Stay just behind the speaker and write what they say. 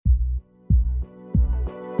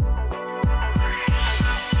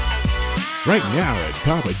Right now at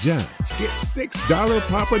Papa John's, get $6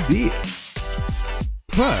 Papa deals.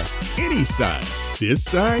 Plus, any side, this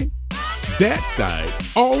side, that side,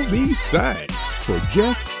 all these sides, for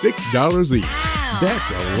just $6 each. Wow. That's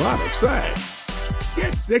a lot of sides.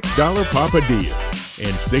 Get $6 Papa deals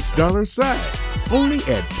and $6 sides only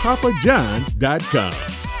at papajohns.com.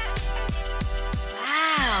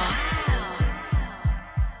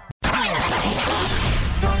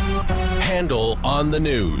 Handel on the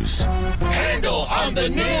news. Handel on the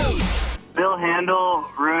news. Bill Handel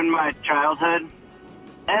ruined my childhood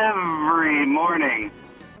every morning.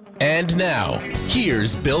 And now,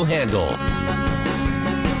 here's Bill Handel.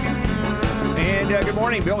 And good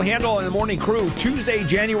morning, Bill Handel and the Morning Crew. Tuesday,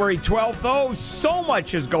 January 12th. Oh, so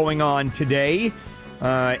much is going on today.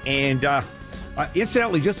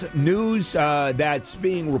 Incidentally, just news that's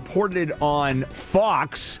being reported on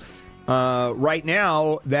Fox right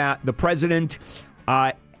now that the president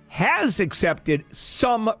has accepted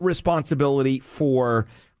some responsibility for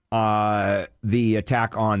the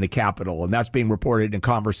attack on the Capitol. And that's being reported in a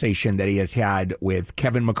conversation that he has had with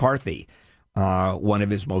Kevin McCarthy, one of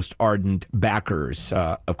his most ardent backers.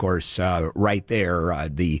 Of course, right there,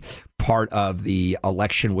 the part of the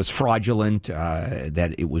election was fraudulent,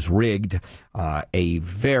 that it was rigged. A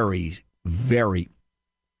very, very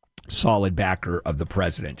solid backer of the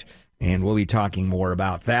president. And we'll be talking more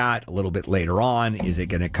about that a little bit later on. Is it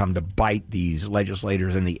going to come to bite these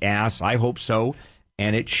legislators in the ass? I hope so,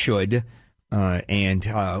 and it should. We're going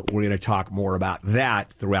to talk more about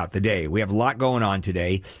that throughout the day. We have a lot going on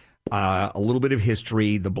today. A little bit of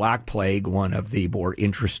history. The Black Plague, one of the more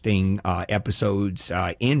interesting episodes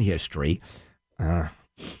in history.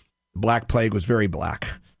 Black Plague was very black,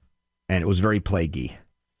 and it was very plaguey.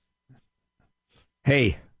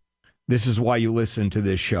 Hey, this is why you listen to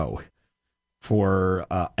this show, for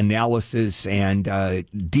analysis and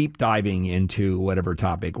deep diving into whatever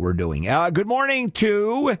topic we're doing. Good morning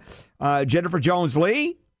to Jennifer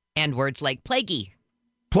Jones-Lee. And words like plaguey.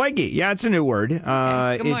 Plaguey, yeah, it's a new word. Good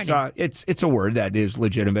morning. It's a word that is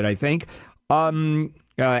legitimate, I think.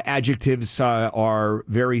 Adjectives are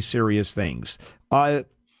very serious things.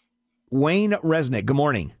 Wayne Resnick, good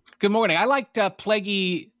morning. Good morning. I liked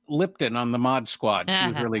Plaguey Lipton on the Mod Squad.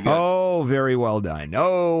 She was really good. Oh, very well done.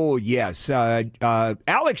 Oh, yes.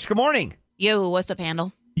 Alex, good morning. Yo, what's up,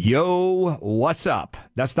 Handel? Yo, what's up?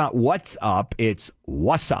 That's not what's up, it's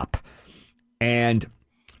what's up. And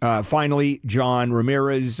finally, John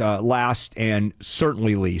Ramirez, last and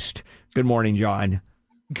certainly least. Good morning, John.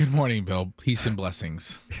 Good morning, Bill. Peace and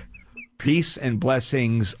blessings. Peace and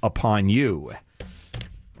blessings upon you.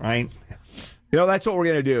 Right? You know, that's what we're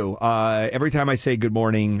going to do. Every time I say good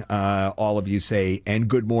morning, all of you say, and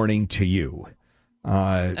good morning to you.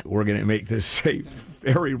 We're going to make this a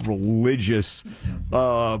very religious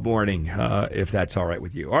morning, if that's all right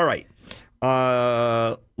with you. All right.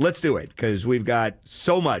 Let's do it, because we've got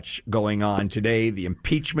so much going on today. The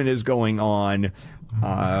impeachment is going on.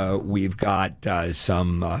 We've got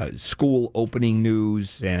some school opening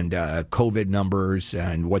news and COVID numbers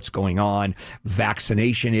and what's going on,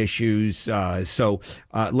 vaccination issues. So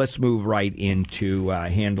let's move right into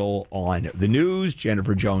Handel on the news.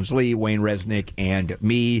 Jennifer Jones-Lee, Wayne Resnick, and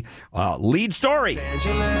me. Lead story.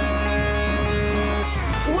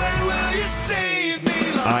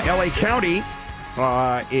 L.A. County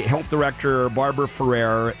Health Director Barbara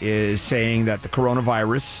Ferrer is saying that the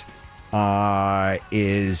coronavirus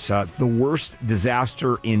is the worst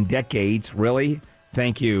disaster in decades. Really?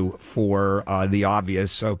 Thank you for the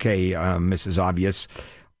obvious. Okay, Mrs. Obvious.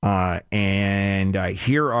 And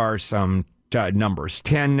here are some numbers.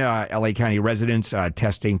 10 L.A. County residents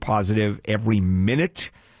testing positive every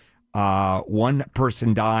minute. One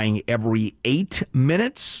person dying every 8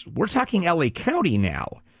 minutes. We're talking L.A. County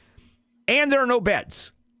now. And there are no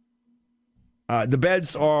beds. The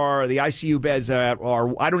beds are, the ICU beds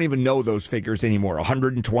are, I don't even know those figures anymore,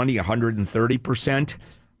 120, 130%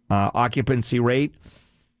 occupancy rate.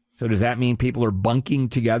 So does that mean people are bunking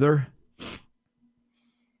together?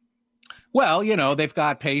 Well, you know, they've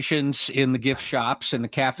got patients in the gift shops and the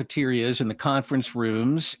cafeterias and the conference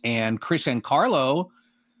rooms. And Chris and Carlo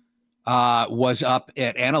was up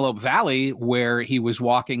at Antelope Valley, where he was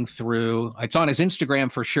walking through. It's on his Instagram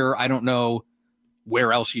for sure. I don't know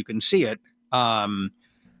where else you can see it.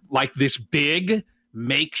 Like this big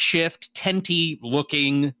makeshift tenty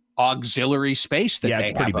looking auxiliary space that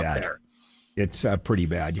they have up there. It's pretty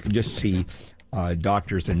bad. You can just see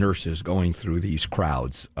doctors and nurses going through these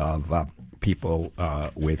crowds of people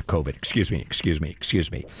with COVID. Excuse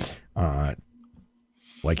me.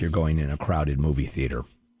 Like you're going in a crowded movie theater.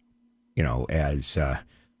 You know, as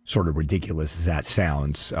sort of ridiculous as that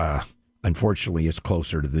sounds, unfortunately, is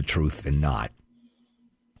closer to the truth than not.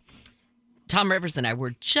 Tom Rivers and I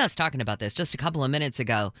were just talking about this just a couple of minutes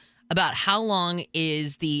ago about how long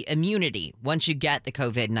is the immunity once you get the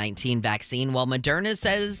COVID-19 vaccine. Well, Moderna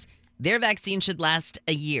says their vaccine should last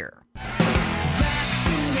a year.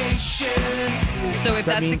 So if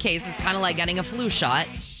that's the case, it's kind of like getting a flu shot.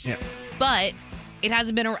 Yeah. But it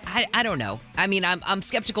hasn't been, I don't know. I mean, I'm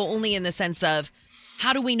skeptical only in the sense of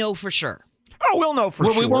how do we know for sure? Oh, we'll know for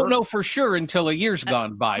sure. Well, we won't know for sure until a year's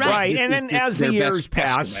gone by. Right. And then as the years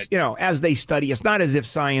pass, as they study, it's not as if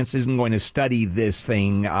science isn't going to study this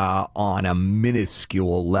thing on a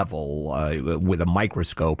minuscule level with a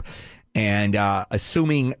microscope. And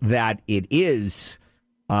assuming that it is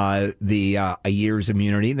a year's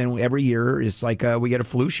immunity, then every year it's like we get a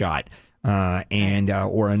flu shot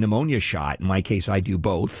or a pneumonia shot. In my case, I do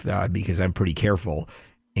both because I'm pretty careful.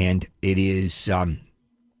 And it is...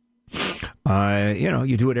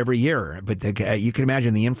 you do it every year, but you can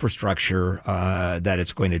imagine the infrastructure that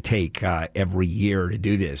it's going to take every year to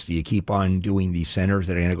do this. Do you keep on doing these centers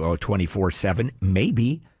that are going to go 24/7?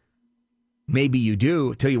 Maybe you do.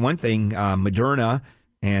 I'll tell you one thing, Moderna,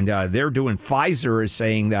 and they're doing, Pfizer is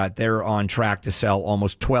saying that they're on track to sell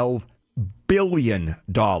almost $12 billion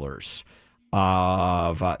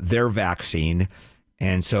of their vaccine.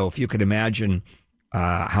 And so if you could imagine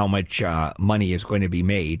how much money is going to be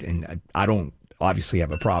made. And I don't obviously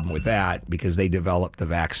have a problem with that because they developed the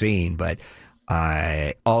vaccine. But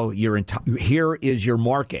here is your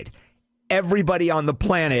market. Everybody on the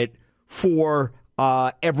planet for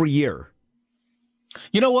every year.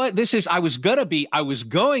 You know what? I was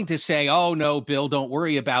going to say, oh, no, Bill, don't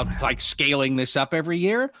worry about scaling this up every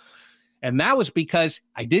year. And that was because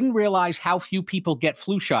I didn't realize how few people get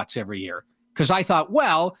flu shots every year. Because I thought,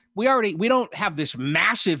 well, we don't have this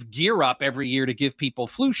massive gear up every year to give people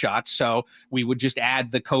flu shots, so we would just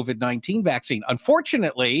add the COVID-19 vaccine.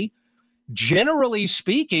 Unfortunately, generally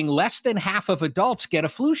speaking, less than half of adults get a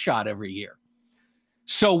flu shot every year.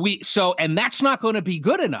 And that's not going to be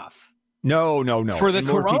good enough. No. For the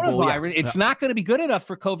coronavirus, it's not going to be good enough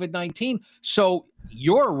for COVID-19. So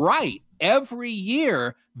you're right. Every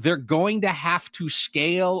year, they're going to have to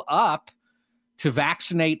scale up to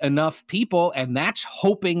vaccinate enough people, and that's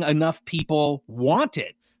hoping enough people want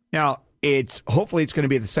it. Now, hopefully it's going to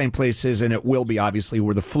be at the same places, and it will be obviously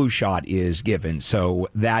where the flu shot is given. So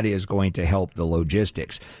that is going to help the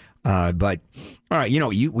logistics. But all right,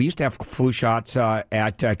 we used to have flu shots at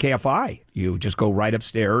KFI. You just go right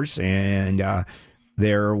upstairs, and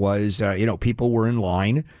there was people were in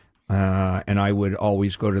line, and I would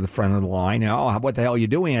always go to the front of the line. What the hell are you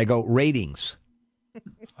doing? I go, ratings.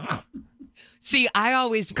 See,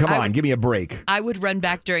 Come on, give me a break. I would run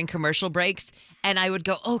back during commercial breaks, and I would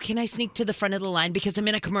go, oh, can I sneak to the front of the line because I'm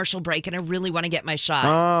in a commercial break and I really want to get my shot.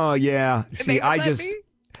 Oh, yeah. See, I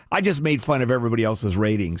just made fun of everybody else's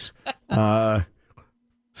ratings. So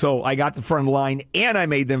I got the front of the line, and I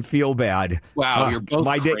made them feel bad. Wow, you're both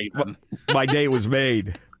my day was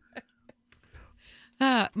made.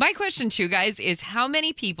 My question to you guys is how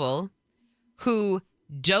many people who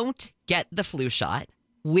don't get the flu shot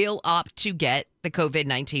will opt to get the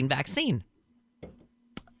COVID-19 vaccine?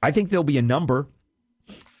 I think there'll be a number,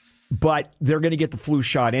 but they're going to get the flu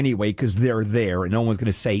shot anyway because they're there, and no one's going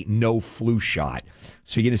to say no flu shot.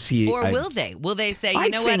 So you're going to see... Or will they? Will they say,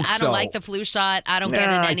 you know what, I don't like the flu shot, I don't get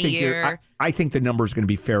it any year? I think the number is going to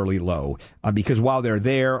be fairly low because while they're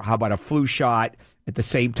there, how about a flu shot at the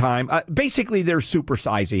same time? Basically, they're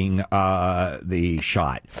supersizing the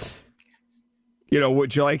shot.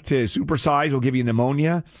 Would you like to supersize? We'll give you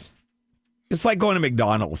pneumonia. It's like going to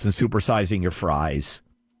McDonald's and supersizing your fries.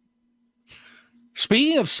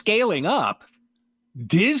 Speaking of scaling up,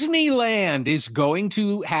 Disneyland is going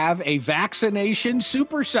to have a vaccination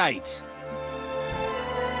super site.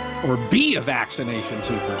 Or be a vaccination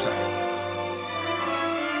super site.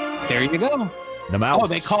 There you go. The mouse. Oh,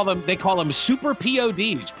 they call them super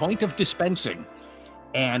PODs, point of dispensing.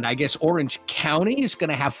 And I guess Orange County is going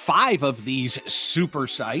to have 5 of these super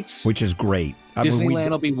sites. Which is great. Disneyland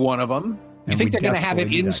will be one of them. You think they're going to have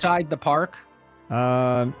it inside the park?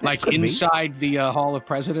 Like inside the Hall of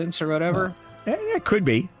Presidents or whatever? It could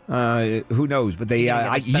be. Who knows? But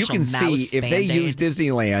you can see if they use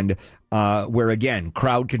Disneyland, where, again,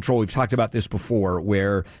 crowd control. We've talked about this before,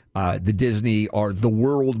 where the Disney are the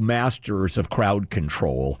world masters of crowd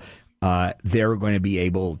control. They're going to be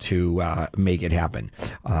able to make it happen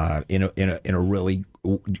in a really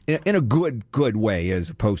good way, as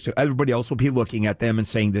opposed to everybody else will be looking at them and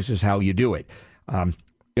saying this is how you do it.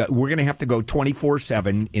 We're going to have to go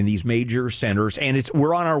 24/7 in these major centers, and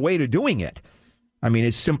we're on our way to doing it. I mean,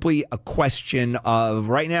 it's simply a question of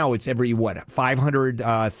right now. It's every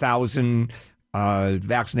 500,000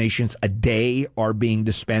 vaccinations a day are being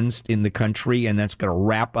dispensed in the country, and that's going to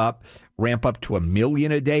ramp up to 1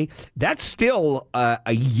 million a day. That's still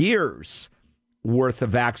a year's worth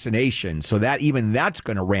of vaccination. So that's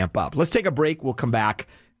going to ramp up. Let's take a break. We'll come back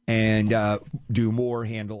and do more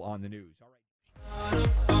Handel on the News. All right.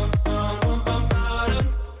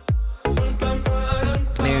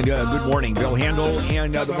 And good morning, Bill Handel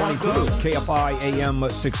and the Morning Crew, KFI AM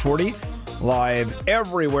 640, live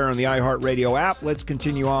everywhere on the iHeartRadio app. Let's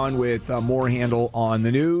continue on with more Handel on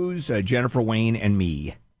the News. Jennifer, Wayne, and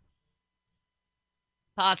me.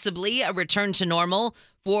 Possibly a return to normal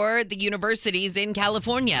for the universities in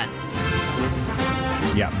California.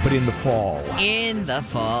 Yeah, but in the fall. In the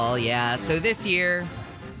fall, yeah. So this year,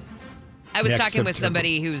 I was talking with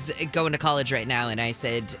somebody who's going to college right now, and I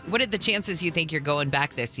said, what are the chances you think you're going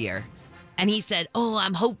back this year? And he said, oh,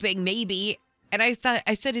 I'm hoping maybe. And I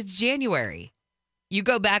said, it's January. You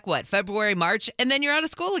go back, what, February, March, and then you're out of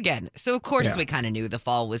school again. So, of course, we kind of knew the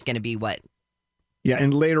fall was going to be what? Yeah,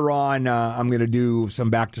 and later on, I'm going to do some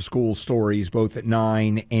back-to-school stories, both at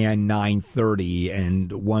 9 and 9:30,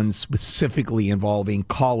 and one specifically involving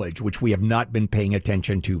college, which we have not been paying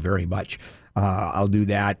attention to very much. I'll do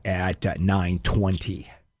that at 9:20.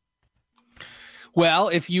 Well,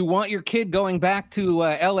 if you want your kid going back to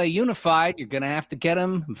L.A. Unified, you're going to have to get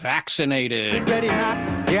him vaccinated. Get ready,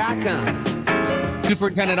 Matt. Here I come.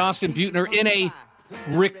 Superintendent Austin Butner, in a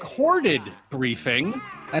recorded briefing,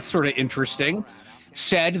 that's sort of interesting,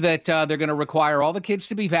 said that they're going to require all the kids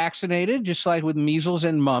to be vaccinated, just like with measles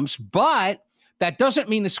and mumps, but that doesn't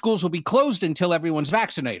mean the schools will be closed until everyone's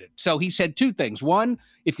vaccinated. So he said two things. One,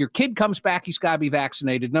 if your kid comes back, he's got to be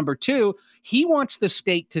vaccinated. Number two, he wants the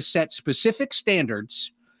state to set specific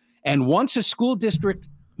standards, and once a school district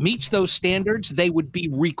meets those standards, they would be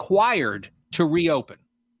required to reopen.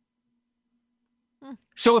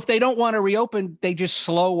 So if they don't want to reopen, they just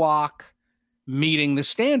slow walk meeting the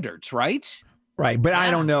standards, right? Right, but I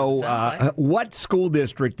don't know what school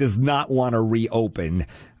district does not want to reopen,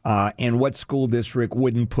 and what school district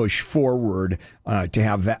wouldn't push forward to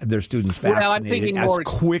have their students vaccinated as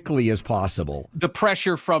quickly as possible. The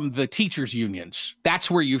pressure from the teachers' unions. That's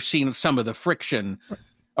where you've seen some of the friction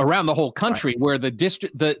around the whole country, where the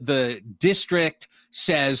district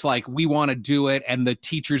says, like, we want to do it, and the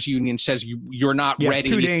teachers' union says you're not ready. It's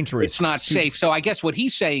too dangerous. It's not safe. So I guess what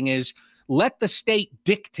he's saying is, let the state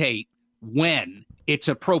dictate when it's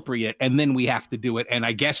appropriate, and then we have to do it. And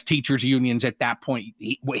I guess teachers' unions at that point,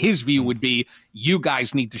 his view would be, you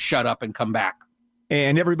guys need to shut up and come back.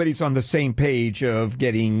 And everybody's on the same page of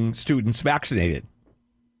getting students vaccinated.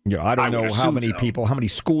 I don't know how many people, how many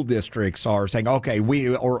school districts are saying, okay,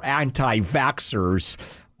 or anti-vaxxers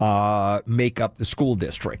make up the school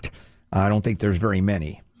district. I don't think there's very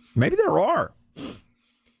many. Maybe there are.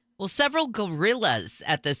 Well, several gorillas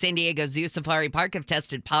at the San Diego Zoo Safari Park have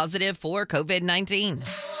tested positive for COVID-19.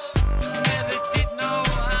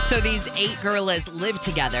 So these 8 gorillas lived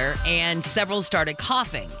together, and several started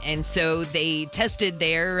coughing. And so they tested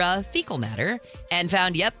their fecal matter and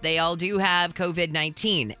found, yep, they all do have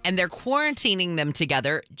COVID-19. And they're quarantining them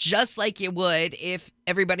together just like you would if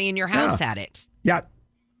everybody in your house had it. Yeah.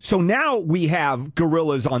 So now we have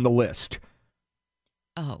gorillas on the list.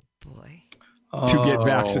 Oh, boy. To get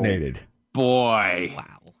vaccinated. Boy.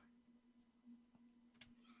 Wow.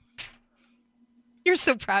 You're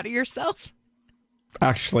so proud of yourself.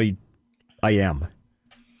 Actually, I am.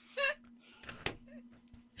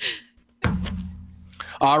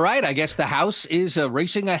 All right. I guess the House is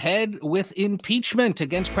racing ahead with impeachment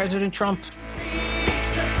against President Trump.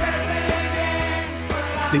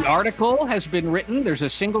 The article has been written. There's a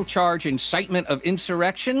single charge, incitement of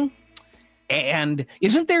insurrection. And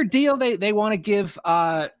isn't their deal they want to give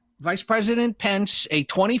Vice President Pence a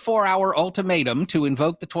 24-hour ultimatum to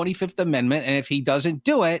invoke the 25th Amendment, and if he doesn't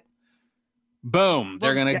do it, boom,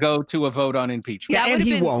 they're going to go to a vote on impeachment. Yeah, and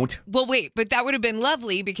he won't. Well, wait, but that would have been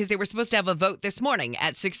lovely because they were supposed to have a vote this morning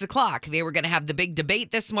at 6 o'clock. They were going to have the big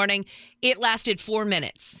debate this morning. It lasted 4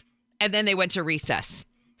 minutes, and then they went to recess.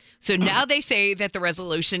 So now they say that the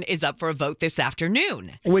resolution is up for a vote this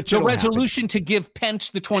afternoon. Which the resolution to give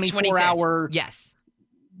Pence the 24-hour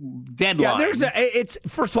deadline. Yeah,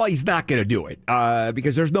 first of all, he's not going to do it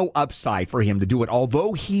because there's no upside for him to do it.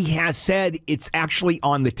 Although he has said it's actually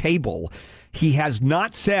on the table. He has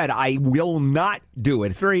not said, I will not do it.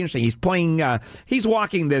 It's very interesting. He's playing, he's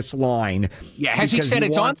walking this line. Yeah. Has he said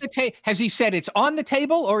it's on the table? Has he said it's on the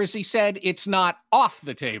table, or has he said it's not off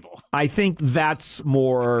the table? I think that's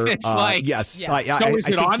more. It's like, yes. Yeah. So is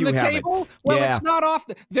it on the table? Well, yeah. It's not off.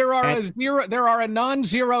 There are a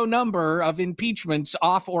non-zero number of impeachments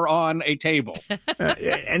off or on a table.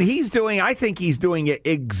 And I think he's doing it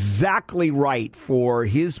exactly right for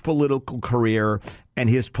his political career and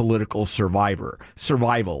his political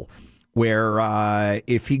survival. Where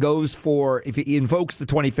if he invokes the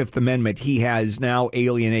 25th Amendment, he has now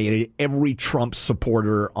alienated every Trump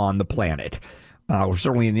supporter on the planet, or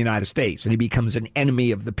certainly in the United States, and he becomes an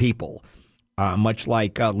enemy of the people, much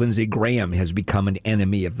like Lindsey Graham has become an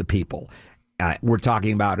enemy of the people. We're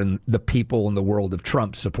talking about the people in the world of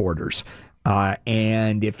Trump supporters.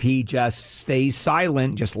 And if he just stays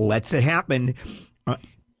silent, just lets it happen,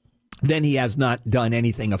 then he has not done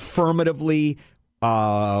anything affirmatively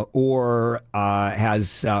I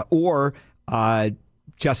guess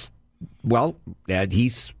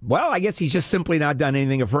he's just simply not done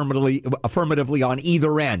anything affirmatively on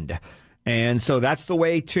either end. And so that's the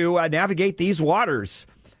way to navigate these waters.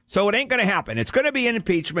 So it ain't going to happen. It's going to be an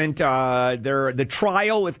impeachment. The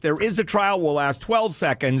trial, if there is a trial, will last 12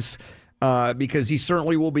 seconds because he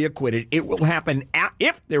certainly will be acquitted. It will happen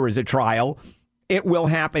if there is a trial. It will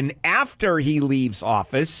happen after he leaves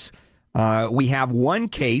office. We have one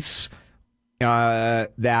case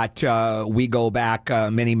that we go back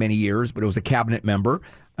many, many years, but it was a cabinet member.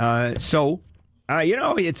 It's all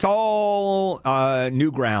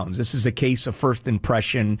new grounds. This is a case of first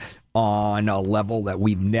impression on a level that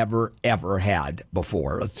we've never, ever had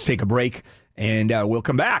before. Let's take a break, and we'll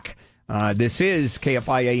come back. This is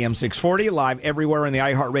KFI AM 640, live everywhere in the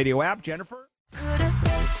iHeartRadio app. Jennifer?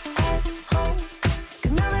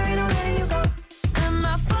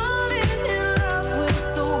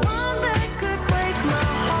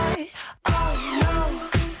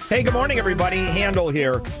 Hey, good morning, everybody. Handel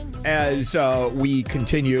here as we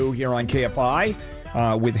continue here on KFI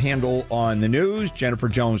with Handel on the news. Jennifer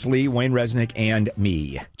Jones-Lee, Wayne Resnick, and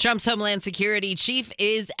me. Trump's Homeland Security chief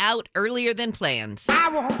is out earlier than planned. I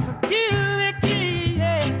want security,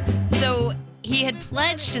 yeah. So he had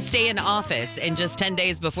pledged to stay in office, and just 10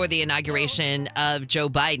 days before the inauguration of Joe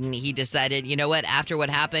Biden, he decided, you know what, after what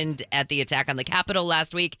happened at the attack on the Capitol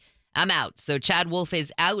last week, I'm out. So Chad Wolf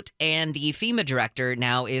is out, and the FEMA director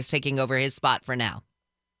now is taking over his spot for now.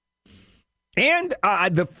 And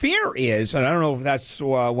the fear is, and I don't know if that's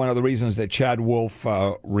one of the reasons that Chad Wolf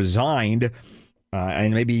resigned,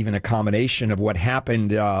 and maybe even a combination of what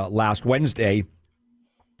happened last Wednesday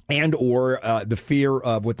and or the fear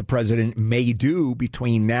of what the president may do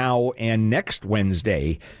between now and next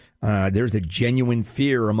Wednesday. There's a genuine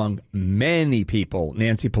fear among many people,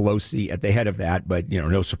 Nancy Pelosi at the head of that, but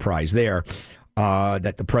no surprise there,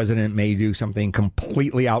 that the president may do something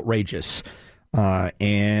completely outrageous.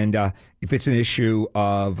 And if it's an issue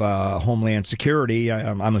of Homeland Security,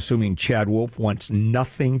 I'm assuming Chad Wolf wants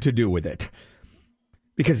nothing to do with it.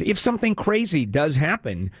 Because if something crazy does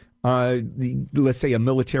happen, let's say a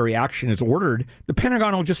military action is ordered, the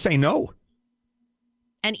Pentagon will just say no.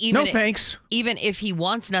 And even no thanks. Even if he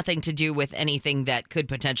wants nothing to do with anything that could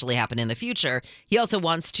potentially happen in the future, he also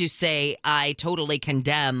wants to say, I totally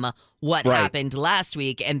condemn what happened last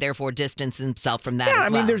week, and therefore distance himself from that as well. I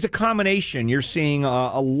mean, there's a combination. You're seeing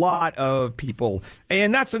a lot of people,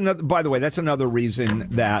 and that's another. By the way, that's another reason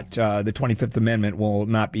that the 25th Amendment will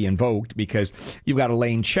not be invoked, because you've got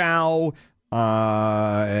Elaine Chao.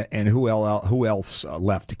 And who else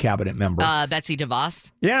left? A cabinet member, Betsy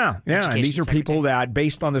DeVos. Yeah. And these are people that,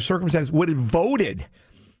 based on the circumstances, would have voted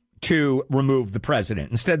to remove the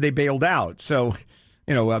president. Instead, they bailed out. So,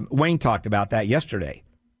 Wayne talked about that yesterday.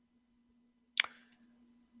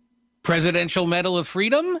 Presidential Medal of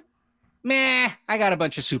Freedom? Meh, I got a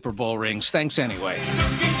bunch of Super Bowl rings. Thanks anyway.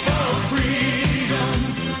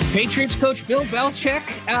 Patriots coach Bill Belichick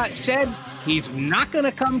said he's not going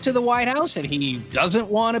to come to the White House, and he doesn't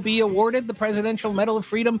want to be awarded the Presidential Medal of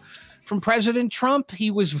Freedom from President Trump. He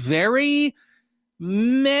was very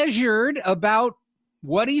measured about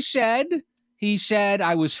what he said. He said,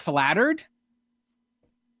 I was flattered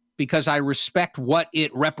because I respect what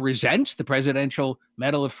it represents, the Presidential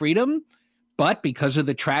Medal of Freedom. But because of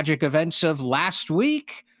the tragic events of last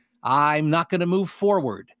week, I'm not going to move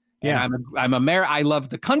forward. Yeah, and I'm a mayor. I love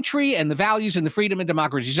the country and the values and the freedom and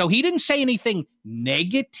democracy. So he didn't say anything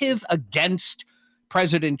negative against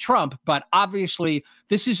President Trump, but obviously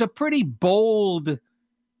this is a pretty bold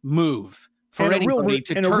move for anybody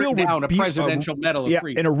to turn down a presidential medal of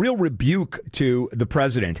freedom. And a real rebuke to the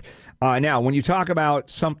president. Now, when you talk about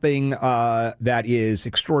something that is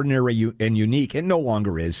extraordinary and unique, it no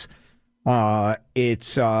longer is.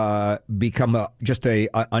 It's become just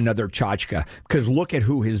another tchotchke. Because look at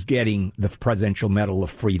who is getting the Presidential Medal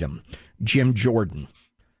of Freedom. Jim Jordan.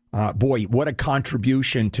 Boy, what a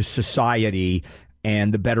contribution to society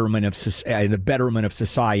and the betterment of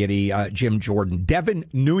society, Jim Jordan. Devin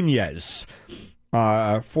Nunes,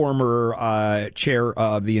 former chair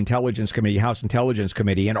of the Intelligence Committee, House Intelligence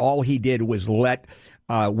Committee, and all he did was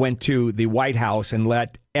went to the White House and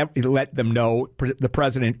let them know, the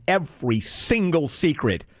president, every single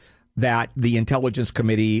secret that the Intelligence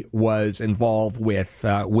Committee was involved with,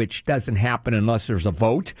 which doesn't happen unless there's a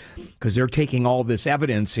vote, because they're taking all this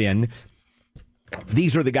evidence in.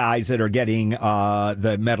 These are the guys that are getting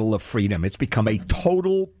the Medal of Freedom. It's become a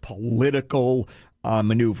total political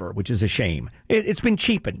maneuver, which is a shame. It's been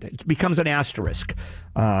cheapened. It becomes an asterisk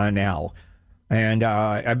now. And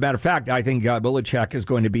as a matter of fact, I think Belichick is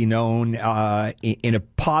going to be known in a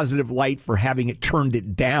positive light for having turned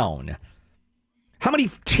it down. How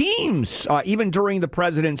many teams, even during the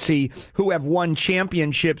presidency, who have won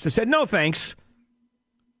championships have said, no, thanks.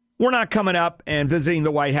 We're not coming up and visiting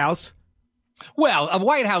the White House. Well, a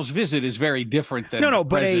White House visit is very different than a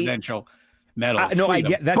presidential medal of freedom. I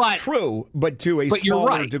get that's true, but to a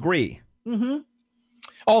smaller degree. Mm-hmm.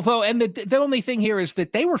 Although, and the only thing here is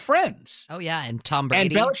that they were friends. Oh, yeah, and Tom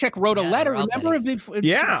Brady. And Belichick wrote a letter. Remember,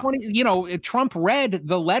 Trump read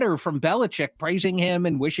the letter from Belichick praising him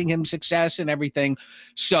and wishing him success and everything.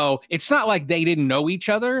 So it's not like they didn't know each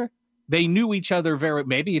other. They knew each other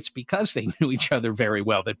maybe it's because they knew each other very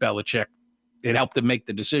well that Belichick, it helped them make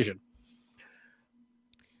the decision.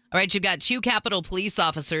 All right, you've got 2 Capitol police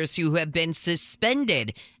officers who have been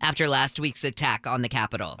suspended after last week's attack on the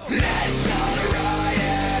Capitol.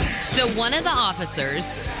 So one of the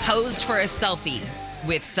officers posed for a selfie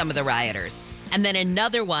with some of the rioters, and then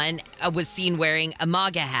another one was seen wearing a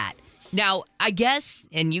MAGA hat. Now, I guess,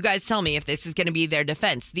 and you guys tell me if this is going to be their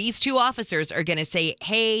defense, these 2 officers are going to say,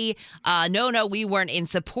 hey, no, we weren't in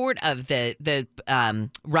support of the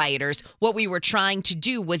rioters. What we were trying to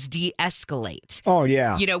do was de-escalate. Oh,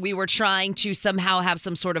 yeah. We were trying to somehow have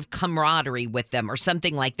some sort of camaraderie with them or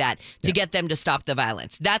something like that to get them to stop the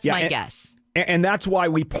violence. That's my guess. And that's why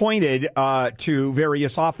we pointed to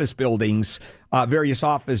various office buildings, various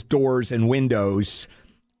office doors and windows.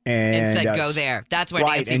 And said, go there. That's where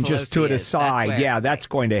Nancy Pelosi and just to the side. That's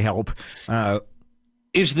going to help.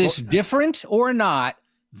 Is this different or not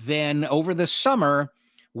than over the summer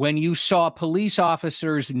when you saw police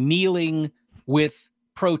officers kneeling with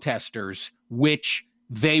protesters, which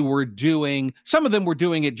they were doing? Some of them were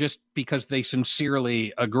doing it just because they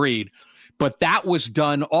sincerely agreed. But that was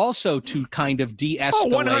done also to kind of de-escalate.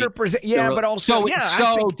 Oh, 100%. Yeah, but also,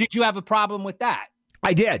 did you have a problem with that?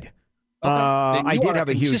 I did. Okay. I did have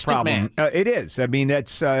a huge problem. It is. I mean,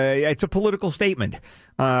 it's a political statement.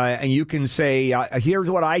 And you can say, here's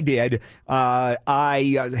what I did.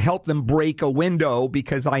 I helped them break a window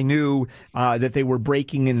because I knew that they were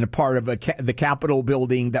breaking in a part of the Capitol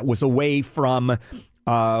building that was away from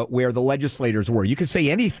where the legislators were. You can say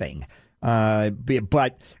anything.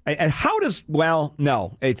 But how does,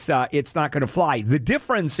 no, it's not going to fly. The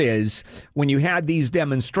difference is when you had these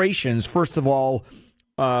demonstrations, first of all,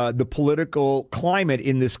 the political climate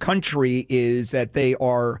in this country is that they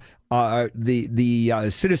are the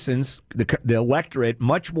citizens, the electorate,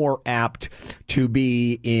 much more apt to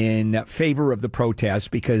be in favor of the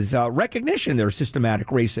protest because recognition there's systematic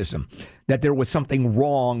racism, that there was something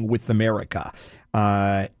wrong with America.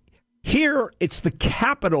 Here, it's the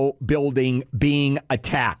Capitol building being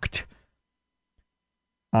attacked.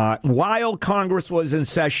 While Congress was in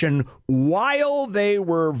session, while they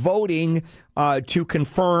were voting to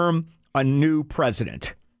confirm a new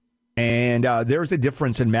president. And there's a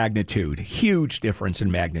difference in magnitude, huge difference in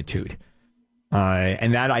magnitude.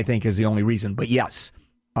 And that, I think, is the only reason. But yes,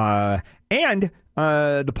 and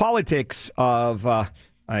the politics of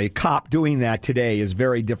a cop doing that today is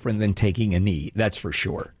very different than taking a knee. That's for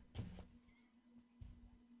sure.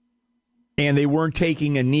 And they weren't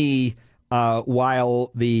taking a knee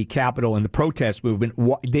while the Capitol and the protest movement,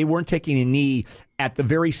 they weren't taking a knee at the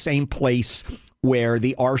very same place where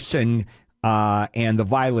the arson and the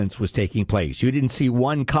violence was taking place. You didn't see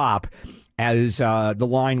one cop as the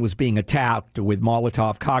line was being attacked with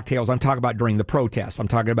Molotov cocktails. I'm talking about during the protests. I'm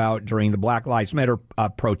talking about during the Black Lives Matter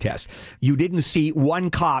protests. You didn't see one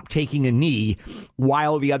cop taking a knee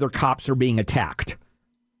while the other cops are being attacked.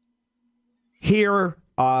 Here,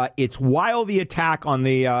 It's while the attack on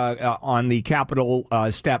the Capitol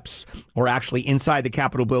steps, or actually inside the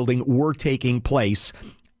Capitol building, were taking place,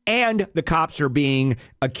 and the cops are being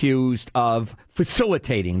accused of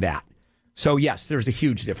facilitating that. So, yes, there's a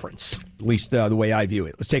huge difference, at least the way I view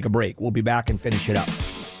it. Let's take a break. We'll be back and finish it up.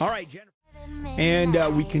 All right, Jennifer.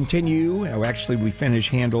 And we continue. Actually, we finish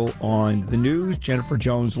Handel on the news. Jennifer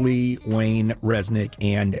Jones-Lee, Wayne Resnick,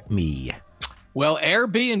 and me. Well,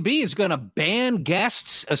 Airbnb is going to ban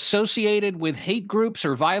guests associated with hate groups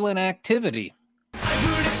or violent activity.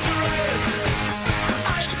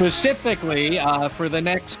 Specifically, for the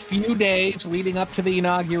next few days leading up to the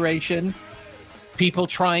inauguration, people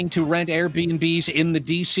trying to rent Airbnbs in the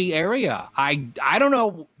D.C. area. I don't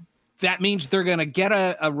know. That means they're going to get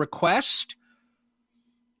a request,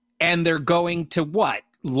 and they're going to what?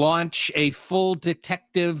 Launch a full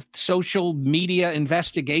detective social media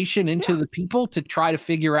investigation into the people to try to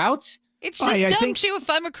figure out? It's just dumb, too. If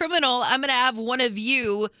I'm a criminal, I'm going to have one of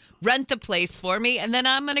you rent the place for me, and then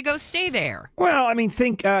I'm going to go stay there. Well, I mean,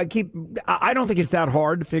 I don't think it's that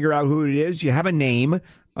hard to figure out who it is. You have a name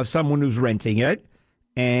of someone who's renting it,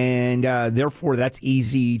 and therefore that's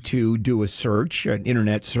easy to do a search, an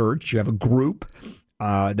internet search. You have a group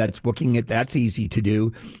that's booking it. That's easy to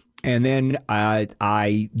do. And then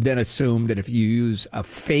I then assume that if you use a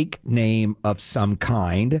fake name of some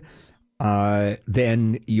kind,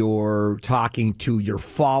 then you're talking to your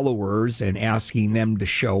followers and asking them to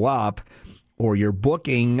show up, or you're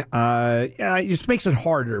booking. It just makes it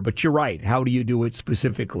harder. But you're right. How do you do it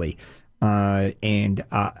specifically? And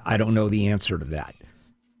I don't know the answer to that.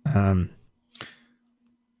 And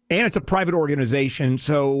it's a private organization.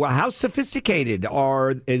 So how sophisticated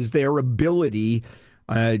is their ability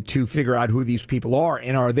to figure out who these people are?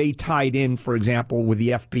 And are they tied in, for example, with the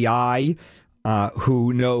FBI,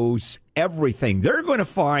 who knows everything? They're going to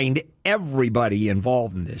find everybody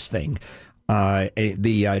involved in this thing,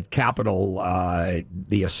 the Capitol,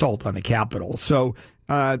 the assault on the Capitol. So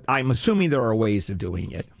I'm assuming there are ways of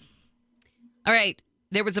doing it. All right.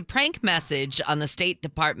 There was a prank message on the State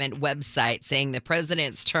Department website saying the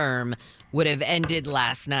president's term would have ended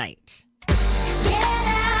last night.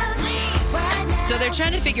 So they're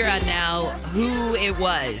trying to figure out now who it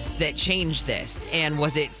was that changed this. And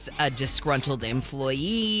was it a disgruntled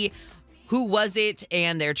employee? Who was it?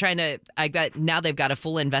 And they're trying to, now they've got a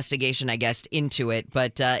full investigation, I guess, into it.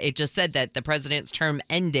 But it just said that the president's term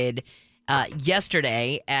ended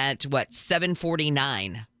yesterday at,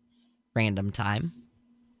 7:49 random time.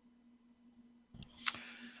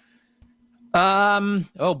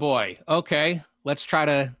 Oh boy. Okay. Let's try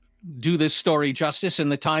to do this story justice in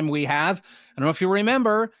the time we have. I don't know if you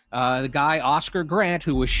remember the guy, Oscar Grant,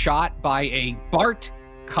 who was shot by a BART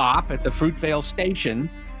cop at the Fruitvale station.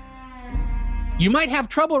 You might have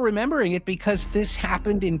trouble remembering it because this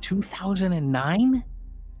happened in 2009.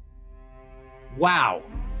 Wow.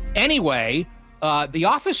 Anyway, the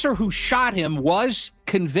officer who shot him was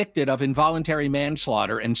convicted of involuntary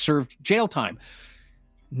manslaughter and served jail time.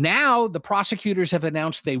 Now, the prosecutors have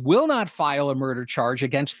announced they will not file a murder charge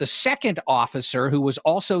against the second officer who was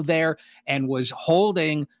also there and was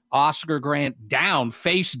holding Oscar Grant down,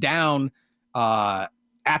 face down,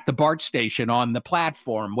 at the BART station on the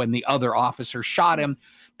platform when the other officer shot him.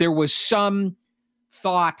 There was some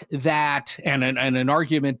thought that, and an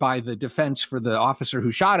argument by the defense for the officer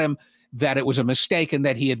who shot him, that it was a mistake and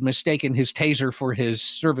that he had mistaken his taser for his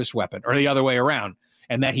service weapon, or the other way around,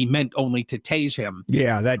 and that he meant only to tase him.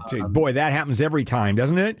 Yeah, that happens every time,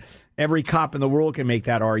 doesn't it? Every cop in the world can make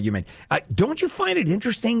that argument. Don't you find it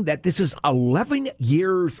interesting that this is 11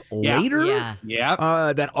 years later?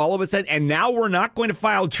 Yeah. That all of a sudden, and now we're not going to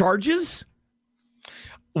file charges?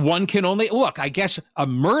 One can only look. I guess a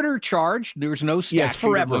murder charge. There's no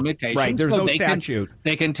statute of limitations. Right. There's no statute.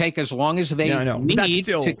 They can take as long as they need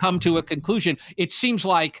to come to a conclusion. It seems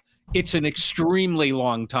like it's an extremely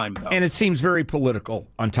long time, though, and it seems very political.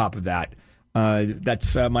 On top of that,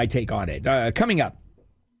 that's my take on it. Coming up,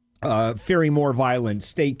 fearing more violence.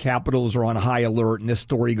 State capitals are on high alert, and this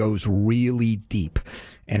story goes really deep.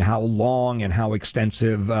 And how long and how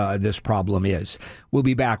extensive this problem is. We'll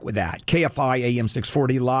be back with that. KFI AM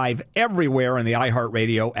 640 live everywhere on the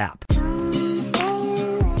iHeartRadio app.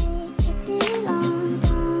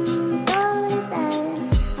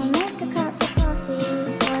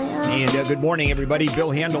 And good morning, everybody.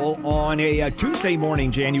 Bill Handel on a Tuesday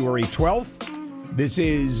morning, January 12th. This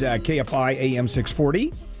is KFI AM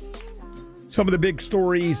 640. Some of the big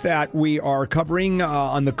stories that we are covering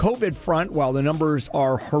on the COVID front, while the numbers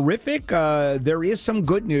are horrific, there is some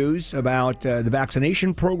good news about the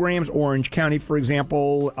vaccination programs. Orange County, for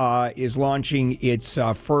example, is launching its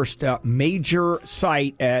first major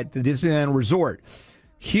site at the Disneyland Resort.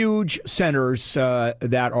 Huge centers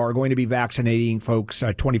that are going to be vaccinating folks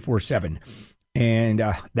 24/7. And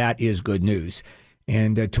that is good news.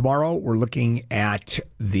 And tomorrow we're looking at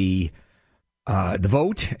the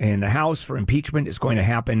vote in the House for impeachment is going to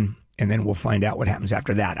happen, and then we'll find out what happens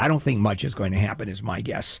after that. I don't think much is going to happen, is my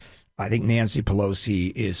guess. I think Nancy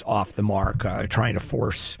Pelosi is off the mark, trying to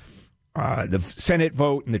force the Senate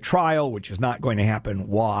vote in the trial, which is not going to happen.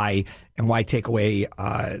 Why? And why take away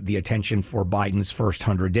the attention for Biden's first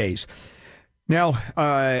 100 days? Now,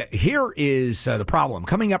 here is the problem.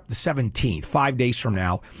 Coming up the 17th, 5 days from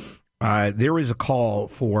now, there is a call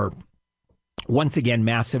for, once again,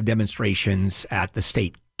 massive demonstrations at the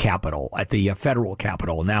state capitol, at the federal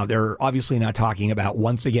capitol. Now, they're obviously not talking about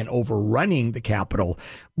once again overrunning the capitol,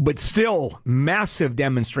 but still massive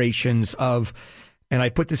demonstrations of, and I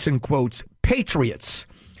put this in quotes, patriots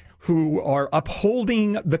who are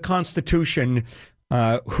upholding the Constitution,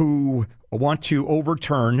 who want to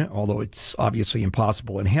overturn, although it's obviously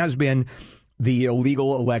impossible and has been, the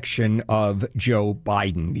illegal election of Joe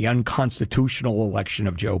Biden, the unconstitutional election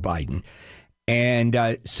of Joe Biden.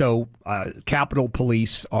 And so Capitol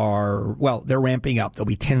Police are, well, they're ramping up. There'll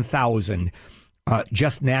be 10,000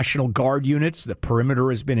 just National Guard units. The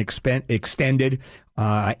perimeter has been extended,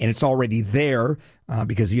 and it's already there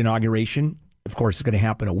because the inauguration, of course, is going to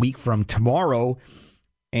happen a week from tomorrow.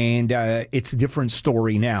 And it's a different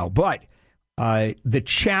story now. But the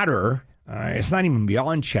chatter, it's not even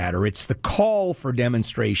beyond chatter. It's the call for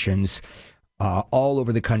demonstrations all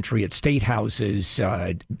over the country at state houses,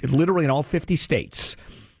 literally in all 50 states,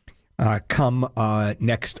 come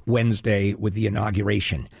next Wednesday with the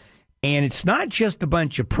inauguration. And it's not just a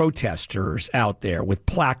bunch of protesters out there with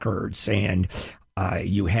placards, and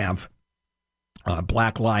you have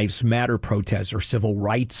Black Lives Matter protesters, civil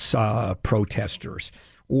rights protesters,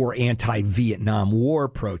 or anti-Vietnam War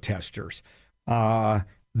protesters.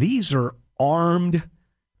 These are armed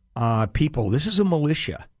people. This is a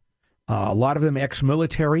militia. A lot of them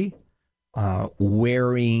ex-military,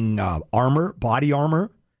 wearing armor, body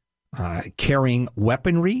armor, carrying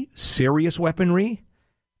weaponry, serious weaponry,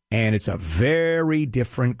 and it's a very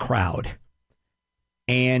different crowd.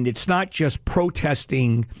 And it's not just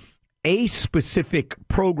protesting a specific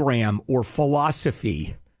program or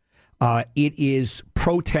philosophy. It is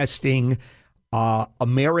protesting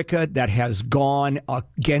America that has gone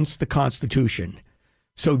against the Constitution.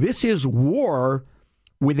 So this is war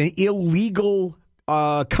with an illegal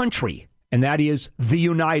country, and that is the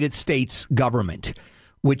United States government,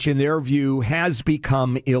 which in their view has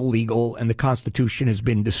become illegal and the Constitution has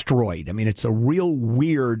been destroyed. I mean, it's a real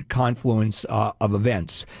weird confluence of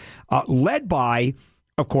events, led by,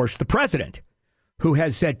 of course, the president, who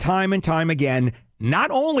has said time and time again,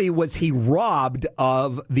 not only was he robbed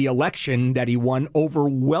of the election that he won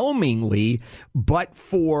overwhelmingly, but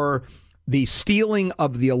for the stealing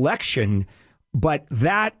of the election, but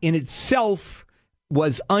that in itself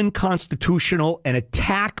was unconstitutional, an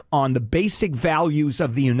attack on the basic values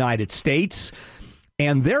of the United States.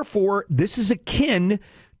 And therefore, this is akin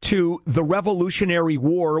to the Revolutionary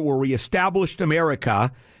War, where we established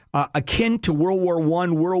America, akin to World War I,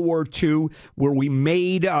 World War II, where we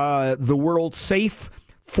made the world safe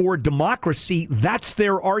for democracy. That's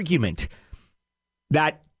their argument,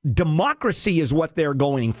 that democracy is what they're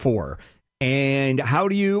going for. And how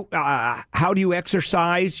do you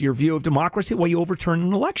exercise your view of democracy? Well, you overturn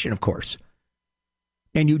an election, of course,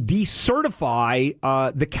 and you decertify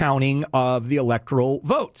the counting of the electoral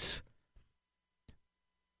votes.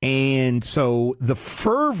 And so the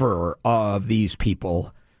fervor of these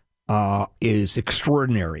people is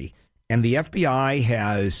extraordinary. And the FBI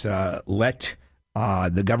has let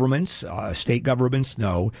the governments, state governments,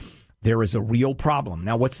 know there is a real problem.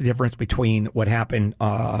 Now, what's the difference between what happened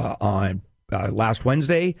on last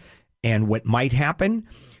Wednesday and what might happen?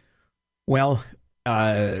 Well,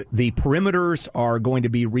 the perimeters are going to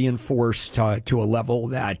be reinforced to a level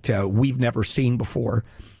that we've never seen before.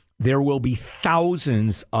 There will be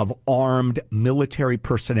thousands of armed military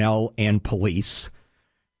personnel and police.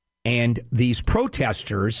 And these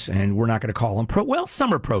protesters, and we're not going to call them,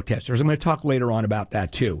 some are protesters. I'm going to talk later on about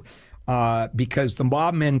that, too. Because the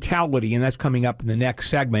mob mentality, and that's coming up in the next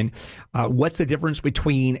segment, what's the difference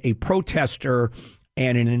between a protester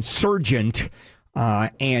and an insurgent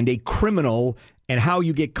and a criminal and how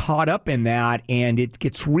you get caught up in that. And it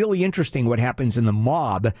gets really interesting what happens in the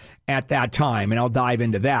mob at that time. And I'll dive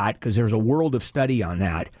into that because there's a world of study on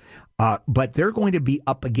that. But they're going to be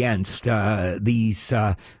up against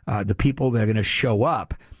the people that are going to show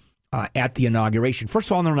up at the inauguration. First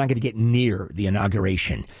of all, they're not going to get near the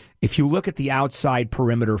inauguration. If you look at the outside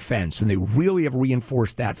perimeter fence, and they really have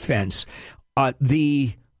reinforced that fence,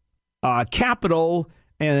 the Capitol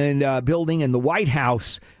and building and the White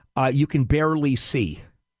House, you can barely see.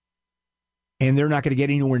 And they're not going to get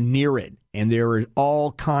anywhere near it. And there are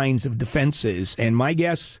all kinds of defenses. And my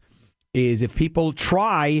guess is if people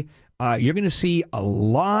try, you're going to see a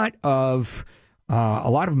lot of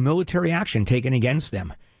military action taken against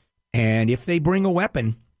them. And if they bring a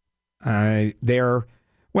weapon, in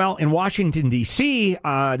Washington, D.C.,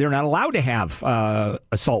 they're not allowed to have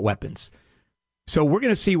assault weapons. So we're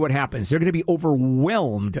going to see what happens. They're going to be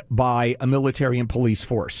overwhelmed by a military and police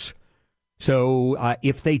force. So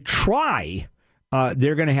if they try,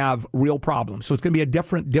 they're going to have real problems. So it's going to be a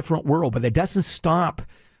different world. But that doesn't stop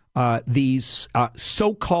these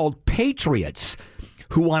so-called patriots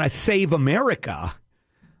who want to save America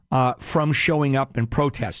from showing up and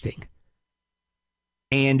protesting.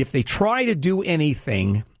 And if they try to do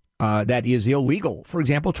anything that is illegal, for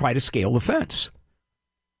example, try to scale the fence,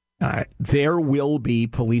 there will be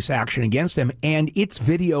police action against them, and it's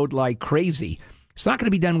videoed like crazy. It's not going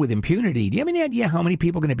to be done with impunity. Do you have any idea how many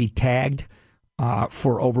people are going to be tagged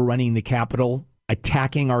for overrunning the Capitol,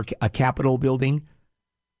 attacking a Capitol building,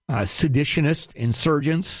 seditionists,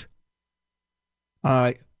 insurgents?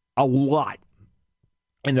 A lot.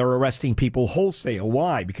 And they're arresting people wholesale.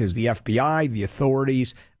 Why? Because the FBI, the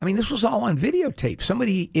authorities, this was all on videotape. Some of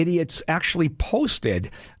the idiots actually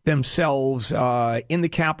posted themselves in the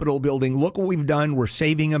Capitol building. Look what we've done. We're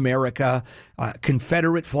saving America.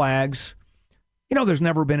 Confederate flags. There's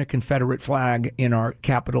never been a Confederate flag in our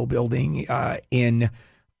Capitol building in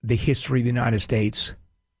the history of the United States.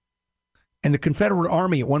 And the Confederate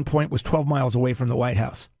Army at one point was 12 miles away from the White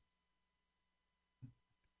House.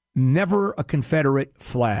 Never a Confederate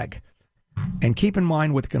flag. And keep in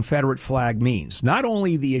mind what the Confederate flag means. Not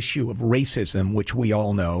only the issue of racism, which we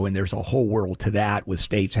all know, and there's a whole world to that with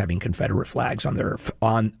states having Confederate flags on their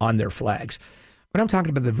flags. But I'm talking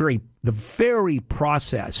about the very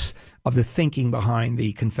process of the thinking behind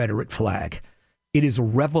the Confederate flag. It is a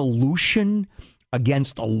revolution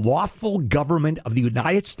against a lawful government of the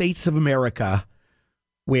United States of America,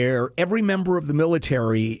 where every member of the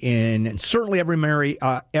military and certainly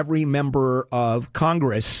every member of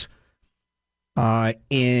Congress at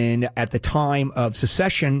the time of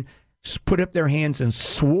secession put up their hands and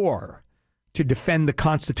swore to defend the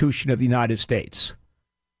Constitution of the United States,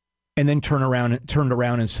 and then turned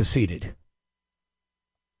around and seceded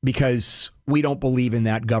because we don't believe in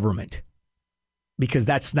that government, because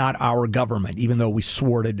that's not our government, even though we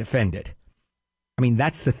swore to defend it.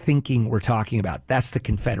 That's the thinking we're talking about. That's the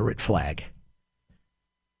Confederate flag.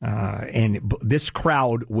 And this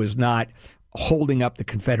crowd was not holding up the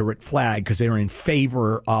Confederate flag because they're in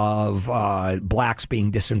favor of blacks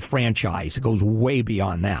being disenfranchised. It goes way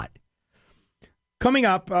beyond that. Coming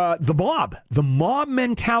up, the mob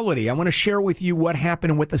mentality. I want to share with you what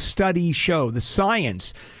happened and what the studies show, the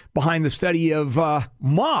science behind the study of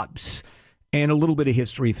mobs, and a little bit of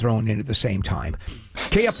history thrown in at the same time.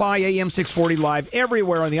 KFI AM 640 live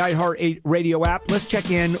everywhere on the iHeart Radio app. Let's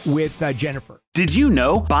check in with Jennifer. Did you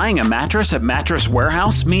know buying a mattress at Mattress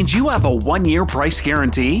Warehouse means you have a 1-year price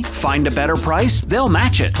guarantee? Find a better price? They'll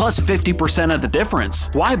match it, plus 50% of the difference.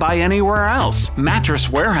 Why buy anywhere else? Mattress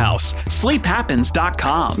Warehouse.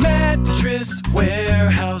 SleepHappens.com. Mattress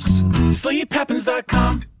Warehouse.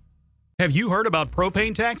 SleepHappens.com. Have you heard about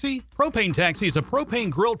Propane Taxi? Propane Taxi is a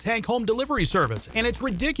propane grill tank home delivery service, and it's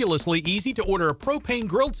ridiculously easy to order a propane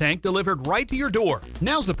grill tank delivered right to your door.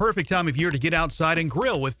 Now's the perfect time of year to get outside and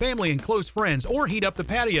grill with family and close friends or heat up the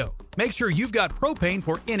patio. Make sure you've got propane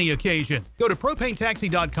for any occasion. Go to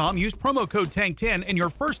propanetaxi.com, use promo code TANK10, and your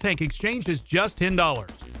first tank exchange is just $10.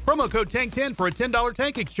 Promo code TANK10 for a $10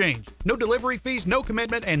 tank exchange. No delivery fees, no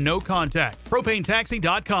commitment, and no contact.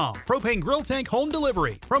 Propanetaxi.com. Propane grill tank home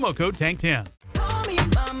delivery. Promo code TANK10.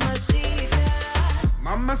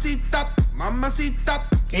 Mamacita, mamacita.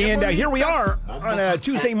 And here we are on a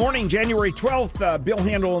Tuesday morning, January 12th. Bill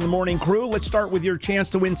Handel and the Morning Crew. Let's start with your chance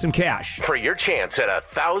to win some cash. For your chance at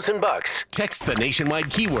 $1,000, text the nationwide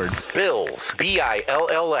keyword BILLS,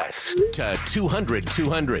 BILLS, to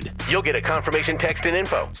 200-200. You'll get a confirmation text and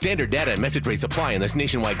info. Standard data and message rates apply in this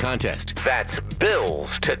nationwide contest. That's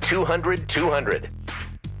BILLS to 200-200.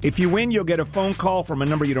 If you win, you'll get a phone call from a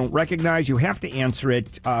number you don't recognize. You have to answer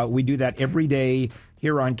it. We do that every day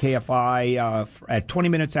here on KFI at 20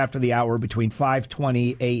 minutes after the hour between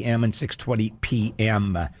 5:20 a.m. and 6:20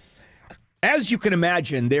 p.m. As you can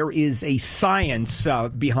imagine, there is a science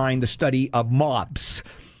behind the study of mobs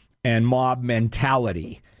and mob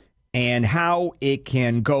mentality and how it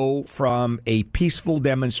can go from a peaceful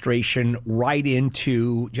demonstration right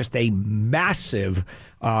into just a massive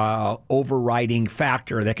overriding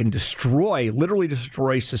factor that can literally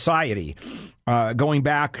destroy society. Going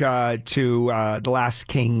back to the last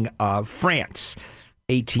king of France,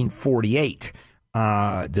 1848.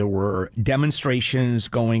 There were demonstrations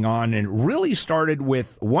going on, and it really started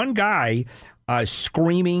with one guy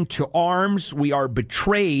screaming to arms, "We are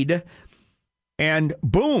betrayed." And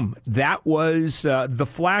boom, that was the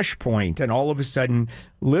flashpoint. And all of a sudden,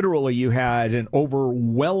 literally, you had an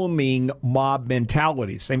overwhelming mob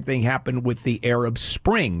mentality. Same thing happened with the Arab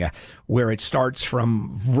Spring, where it starts from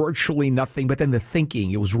virtually nothing, but then the thinking,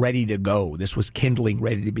 it was ready to go. This was kindling,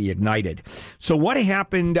 ready to be ignited. So what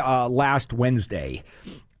happened last Wednesday?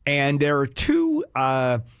 And there are two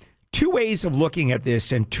ways of looking at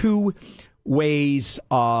this and two ways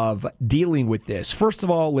of dealing with this. First of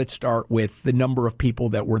all, let's start with the number of people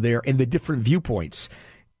that were there and the different viewpoints.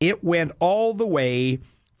 It went all the way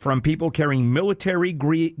from people carrying military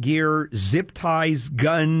gear, zip ties,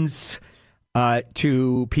 guns,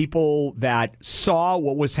 to people that saw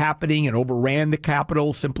what was happening and overran the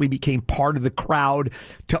Capitol, simply became part of the crowd,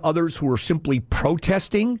 to others who were simply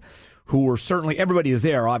protesting, who were certainly, everybody is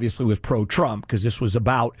there, obviously, was pro-Trump, because this was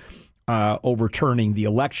about overturning the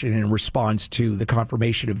election in response to the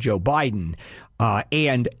confirmation of Joe Biden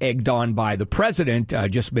and egged on by the president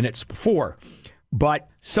just minutes before. But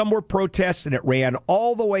some were protests, and it ran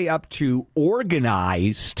all the way up to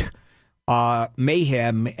organized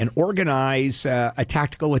mayhem and organize a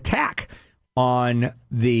tactical attack on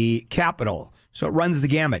the Capitol. So it runs the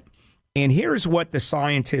gamut. And here's what the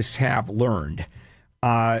scientists have learned,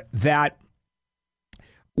 that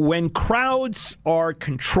when crowds are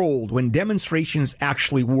controlled, when demonstrations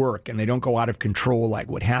actually work and they don't go out of control like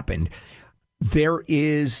what happened, there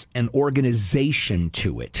is an organization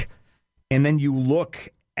to it. And then you look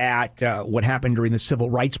at what happened during the civil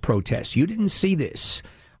rights protests. You didn't see this.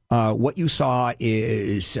 What you saw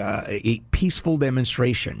is a peaceful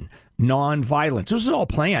demonstration, nonviolence. This was all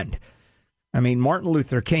planned. I mean, Martin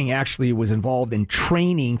Luther King actually was involved in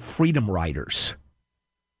training freedom riders.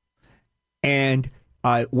 And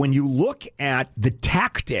when you look at the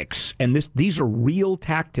tactics, and these are real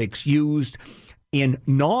tactics used in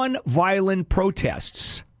nonviolent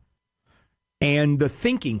protests, and the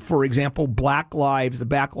thinking, for example, the Black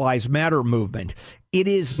Lives Matter movement, it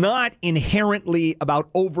is not inherently about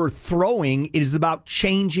overthrowing. It is about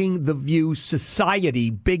changing the view society,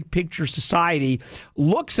 big picture society,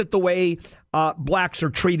 looks at the way blacks are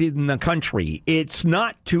treated in the country. It's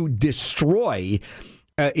not to destroy.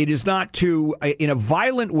 It is not to, in a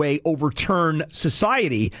violent way, overturn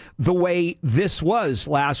society the way this was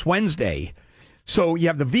last Wednesday. So you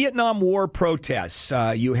have the Vietnam War protests.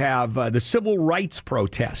 You have the civil rights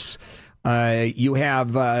protests. You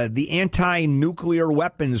have the anti-nuclear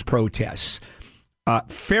weapons protests.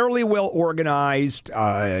 Fairly well organized,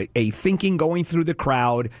 a thinking going through the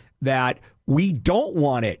crowd that we don't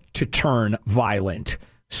want it to turn violent.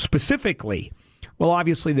 Specifically, well,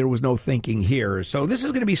 obviously, there was no thinking here. So this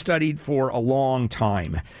is going to be studied for a long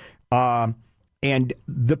time. And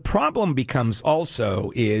the problem becomes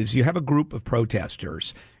also is you have a group of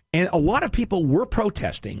protesters, and a lot of people were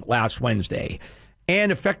protesting last Wednesday,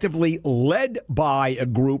 and effectively led by a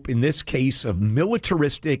group, in this case, of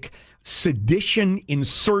militaristic sedition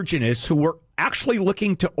insurgentists who were actually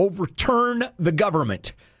looking to overturn the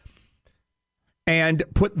government and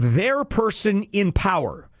put their person in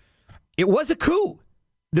power. It was a coup.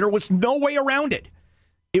 There was no way around it.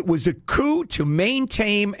 It was a coup to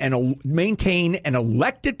maintain an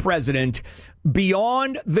elected president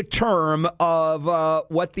beyond the term of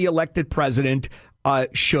what the elected president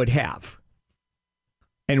should have.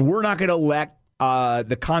 And we're not going to let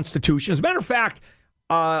the Constitution. As a matter of fact,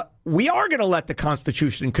 we are going to let the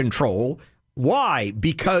Constitution control. Why?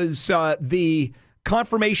 Because the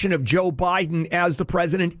confirmation of Joe Biden as the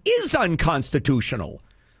president is unconstitutional.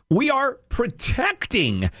 We are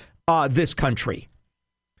protecting this country,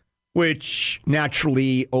 which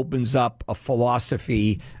naturally opens up a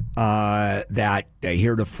philosophy that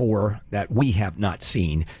heretofore that we have not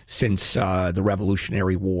seen since the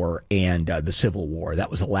Revolutionary War and the Civil War.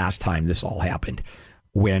 That was the last time this all happened,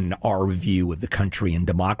 when our view of the country and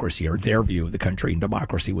democracy, or their view of the country and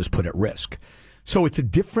democracy, was put at risk. So it's a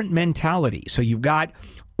different mentality. So you've got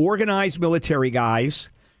organized military guys,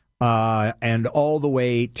 and all the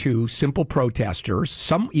way to simple protesters,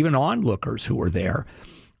 some even onlookers who were there.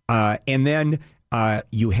 And then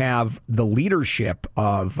you have the leadership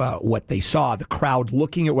of what they saw, the crowd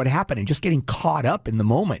looking at what happened and just getting caught up in the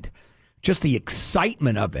moment, just the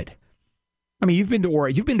excitement of it. I mean, you've been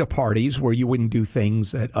to parties where you wouldn't do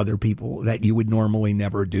things that other people that you would normally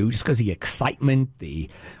never do just because the excitement,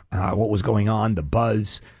 the what was going on, the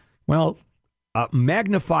buzz. Well,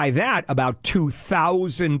 magnify that about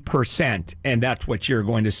 2,000%, and that's what you're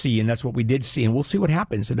going to see, and that's what we did see, and we'll see what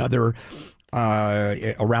happens another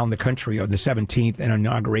around the country on the 17th and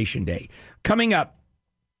Inauguration Day. Coming up,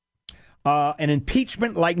 an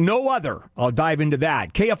impeachment like no other. I'll dive into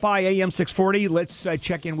that. KFI AM 640. Let's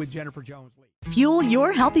check in with Jennifer Jones. Fuel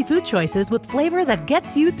your healthy food choices with flavor that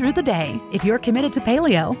gets you through the day. If you're committed to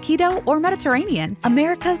paleo, keto, or Mediterranean,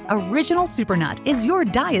 America's original super nut is your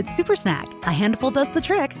diet super snack. A handful does the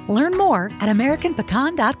trick. Learn more at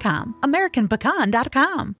AmericanPecan.com.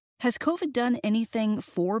 AmericanPecan.com. Has COVID done anything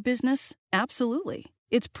for business? Absolutely.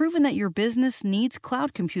 It's proven that your business needs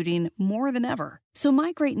cloud computing more than ever. So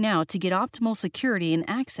migrate now to get optimal security and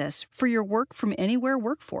access for your work from anywhere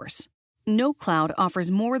workforce. No cloud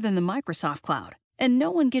offers more than the Microsoft Cloud, and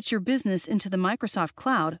no one gets your business into the Microsoft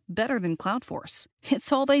Cloud better than CloudForce.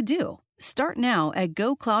 It's all they do. Start now at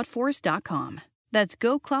gocloudforce.com. That's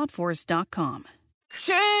gocloudforce.com.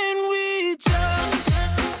 Can we just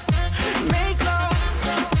make love?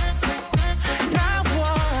 Not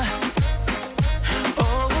war.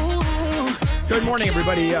 Oh. Good morning,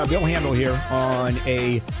 everybody. Bill Handel here on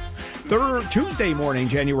a Tuesday morning,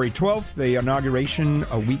 January 12th, the inauguration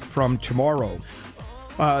a week from tomorrow.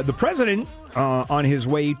 The president, on his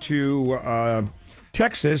way to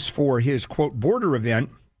Texas for his, quote, border event,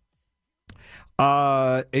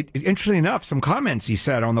 interestingly enough, some comments he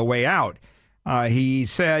said on the way out. He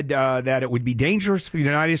said that it would be dangerous for the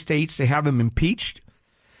United States to have him impeached.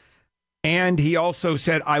 And he also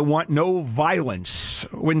said, I want no violence.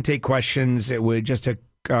 Wouldn't take questions. It would just a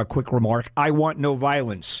quick remark. I want no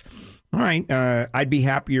violence. All right. I'd be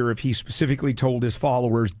happier if he specifically told his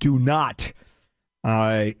followers, do not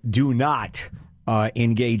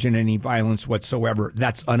engage in any violence whatsoever.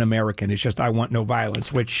 That's un-American. It's just, I want no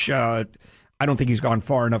violence, which I don't think he's gone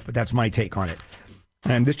far enough, but that's my take on it.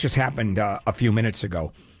 And this just happened a few minutes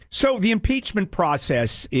ago. So the impeachment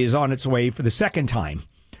process is on its way for the second time.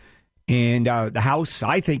 And the House,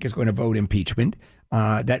 I think, is going to vote impeachment.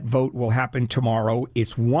 That vote will happen tomorrow.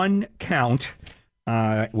 It's one count,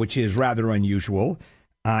 which is rather unusual,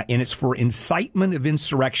 and it's for incitement of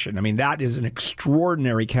insurrection. I mean, that is an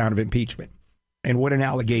extraordinary count of impeachment, and what an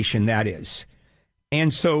allegation that is.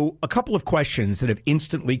 And so a couple of questions that have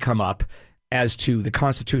instantly come up as to the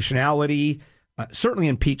constitutionality. Certainly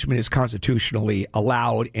impeachment is constitutionally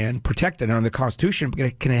allowed and protected under the Constitution,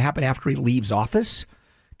 but can it happen after he leaves office?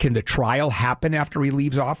 Can the trial happen after he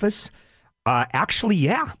leaves office? Actually,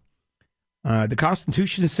 yeah. The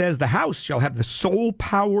Constitution says the House shall have the sole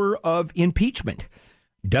power of impeachment.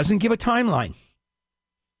 Doesn't give a timeline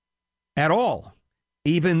at all,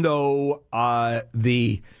 even though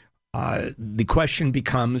the question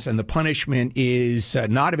becomes, and the punishment is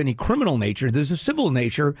not of any criminal nature. There's a civil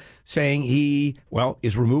nature, saying he,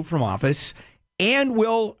 is removed from office and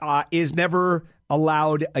is never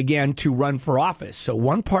allowed again to run for office. So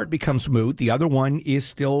one part becomes moot. The other one is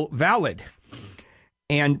still valid.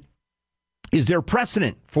 And is there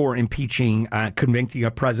precedent for impeaching, convicting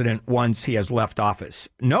a president once he has left office?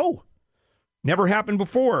 No, never happened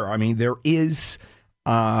before. I mean, there is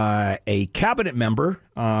a cabinet member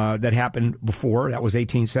that happened before. That was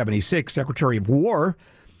 1876. Secretary of War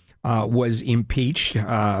was impeached.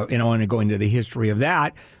 I don't want to go into the history of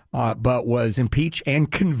that, but was impeached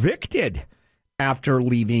and convicted after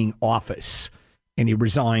leaving office. And he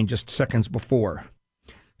resigned just seconds before.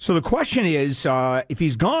 So the question is, if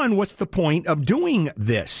he's gone, what's the point of doing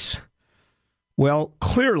this? Well,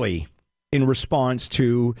 clearly, in response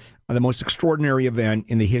to the most extraordinary event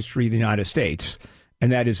in the history of the United States,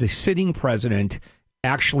 and that is a sitting president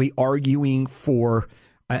actually arguing for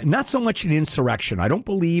not so much an insurrection. I don't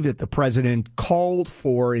believe that the president called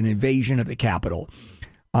for an invasion of the Capitol.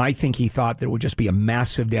 I think he thought there would just be a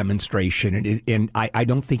massive demonstration, and I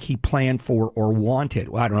don't think he planned for or wanted,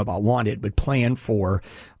 well, I don't know about wanted, but planned for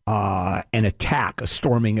an attack, a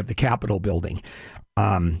storming of the Capitol building.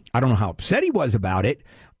 I don't know how upset he was about it,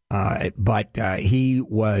 but he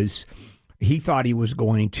thought he was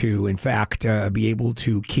going to, in fact, be able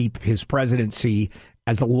to keep his presidency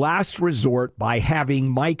as a last resort by having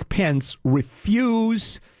Mike Pence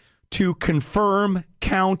refuse to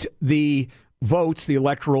count the votes, the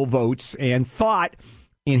electoral votes, and thought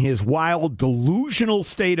in his wild, delusional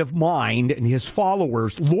state of mind, and his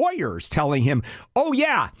followers, lawyers, telling him, oh,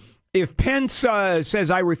 yeah, if Pence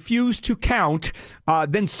says I refuse to count,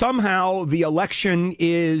 then somehow the election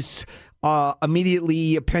is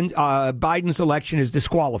immediately, Biden's election is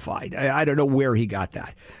disqualified. I don't know where he got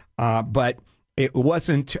that, but it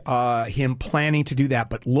wasn't him planning to do that.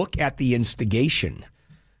 But look at the instigation.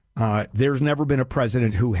 There's never been a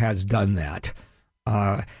president who has done that.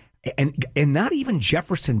 And not even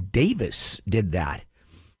Jefferson Davis did that.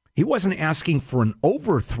 He wasn't asking for an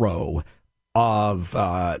overthrow of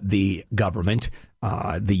the government,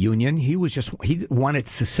 the Union. He wanted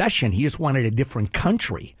secession. He just wanted a different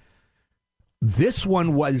country. This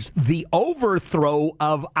one was the overthrow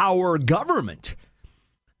of our government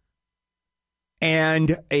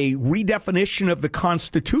and a redefinition of the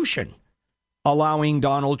Constitution, allowing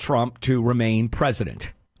Donald Trump to remain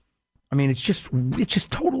president. I mean, it's just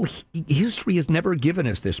total. History has never given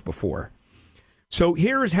us this before. So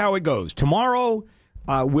here's how it goes. Tomorrow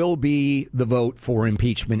will be the vote for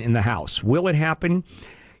impeachment in the House. Will it happen?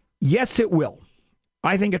 Yes, it will.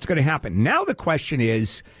 I think it's going to happen. Now the question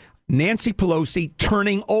is Nancy Pelosi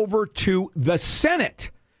turning over to the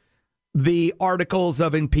Senate the articles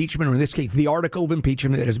of impeachment, or in this case, the article of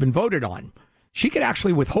impeachment that has been voted on. She could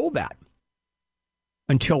actually withhold that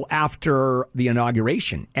until after the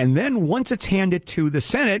inauguration. And then once it's handed to the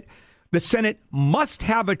Senate must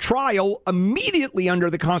have a trial immediately under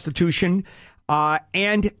the Constitution,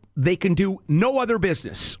 and they can do no other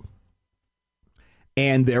business.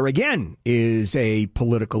 And there again is a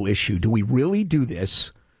political issue. Do we really do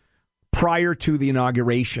this prior to the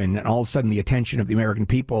inauguration, and all of a sudden the attention of the American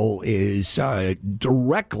people is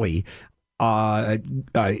directly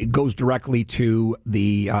it goes directly to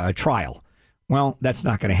the trial? Well, that's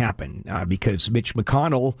not going to happen because Mitch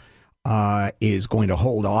McConnell is going to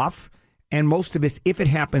hold off. And most of this, if it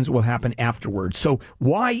happens, will happen afterwards. So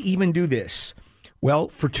why even do this? Well,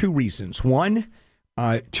 for two reasons. One,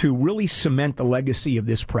 to really cement the legacy of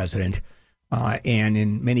this president. And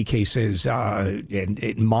in many cases,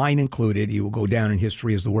 and mine included, he will go down in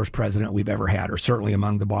history as the worst president we've ever had, or certainly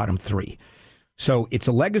among the bottom three. So it's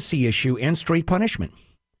a legacy issue and straight punishment.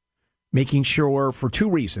 Making sure for two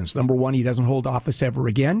reasons. Number one, he doesn't hold office ever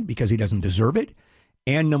again because he doesn't deserve it.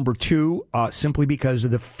 And number two, simply because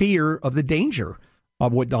of the fear of the danger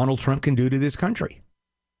of what Donald Trump can do to this country.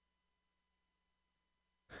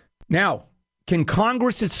 Now, can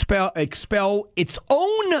Congress expel its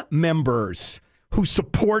own members who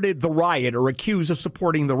supported the riot or accused of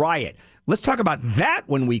supporting the riot? Let's talk about that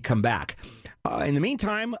when we come back. In the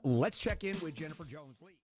meantime, let's check in with Jennifer Jones-Lee.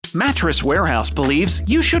 Mattress Warehouse believes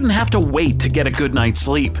you shouldn't have to wait to get a good night's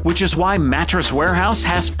sleep, which is why Mattress Warehouse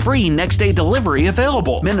has free next-day delivery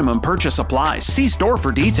available. Minimum purchase applies. See store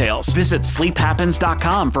for details. Visit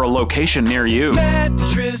sleephappens.com for a location near you.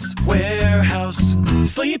 Mattress Warehouse.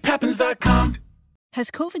 Sleephappens.com.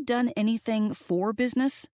 Has COVID done anything for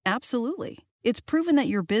business? Absolutely. It's proven that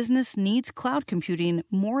your business needs cloud computing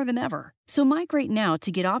more than ever. So migrate now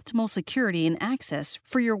to get optimal security and access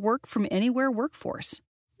for your work from anywhere workforce.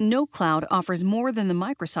 No cloud offers more than the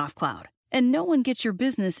Microsoft Cloud, and no one gets your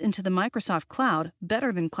business into the Microsoft Cloud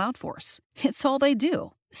better than CloudForce. It's all they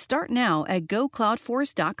do. Start now at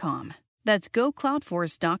gocloudforce.com. That's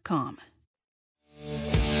gocloudforce.com.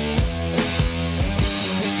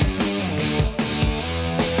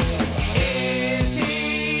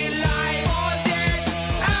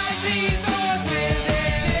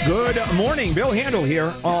 Good morning. Bill Handel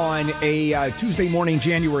here on a Tuesday morning,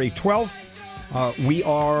 January 12th. We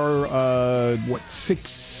are,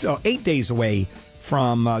 8 days away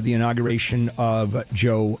from the inauguration of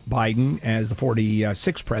Joe Biden as the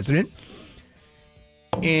 46th president.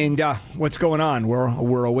 And what's going on?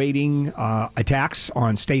 We're awaiting attacks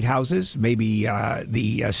on state houses, maybe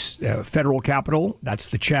the federal Capitol. That's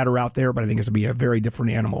the chatter out there, but I think it's going to be a very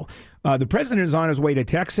different animal. The president is on his way to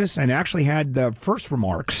Texas and actually had the first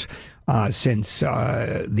remarks since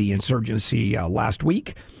the insurgency last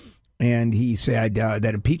week. And he said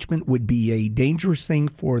that impeachment would be a dangerous thing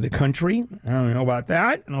for the country. I don't know about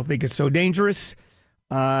that. I don't think it's so dangerous.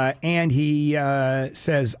 And he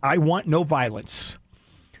says, I want no violence,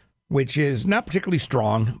 which is not particularly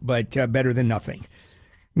strong, but better than nothing.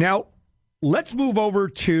 Now, let's move over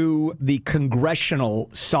to the congressional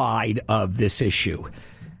side of this issue.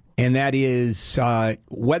 And that is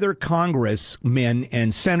whether congressmen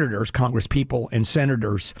and senators, congresspeople and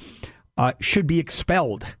senators should be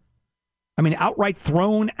expelled. I mean, outright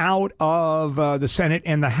thrown out of the Senate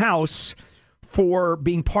and the House for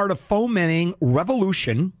being part of fomenting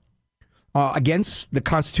revolution against the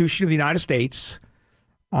Constitution of the United States,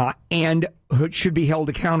 and should be held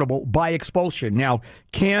accountable by expulsion. Now,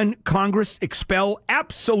 can Congress expel?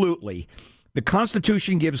 Absolutely. The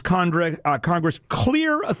Constitution gives Congress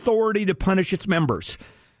clear authority to punish its members,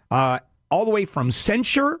 all the way from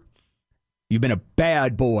censure. You've been a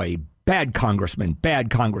bad boy, bad congressman,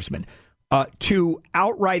 to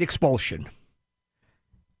outright expulsion.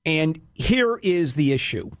 And here is the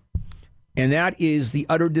issue, and that is the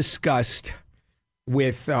utter disgust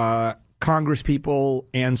with Congress people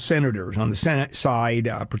and senators on the Senate side,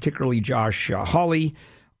 particularly Josh Hawley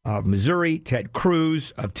of Missouri, Ted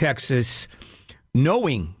Cruz of Texas,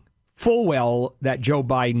 knowing full well that Joe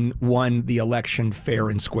Biden won the election fair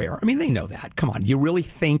and square. I mean, they know that. Come on. You really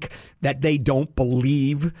think that they don't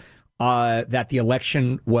believe that the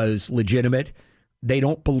election was legitimate? They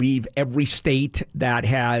don't believe every state that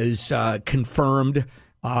has confirmed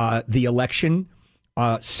the election,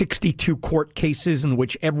 62 court cases in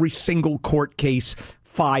which every single court case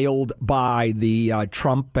filed by the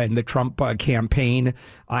Trump and the Trump campaign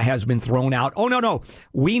has been thrown out. Oh, no.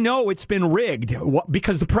 We know it's been rigged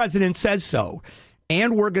because the president says so.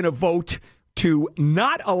 And we're going to vote to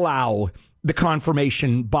not allow the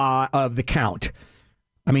confirmation of the count.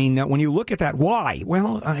 I mean, when you look at that, why?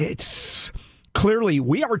 Well, it's clearly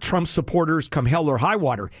we are Trump supporters come hell or high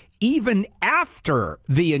water. Even after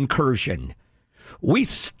the incursion, we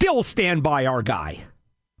still stand by our guy.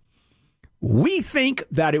 We think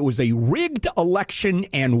that it was a rigged election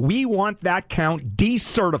and we want that count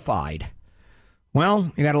decertified.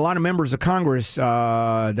 Well, you got a lot of members of Congress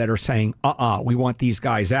that are saying, we want these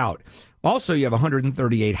guys out. Also, you have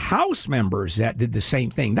 138 House members that did the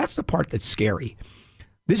same thing. That's the part that's scary.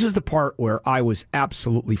 This is the part where I was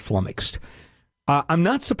absolutely flummoxed. I'm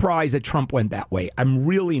not surprised that Trump went that way. I'm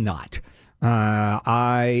really not.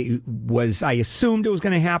 I assumed it was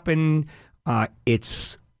going to happen.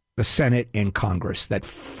 It's the Senate and Congress that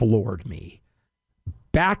floored me.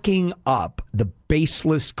 Backing up the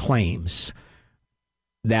baseless claims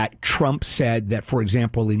that Trump said that, for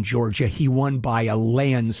example, in Georgia, he won by a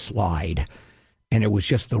landslide and it was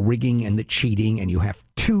just the rigging and the cheating. And you have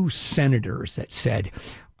two senators that said,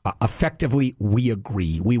 effectively, we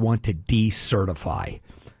agree. We want to decertify.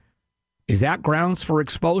 Is that grounds for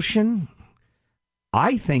expulsion?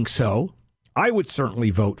 I think so. I would certainly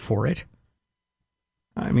vote for it.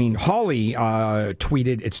 I mean, Hawley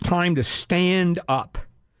tweeted, it's time to stand up.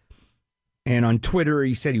 And on Twitter,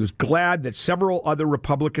 he said he was glad that several other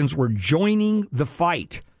Republicans were joining the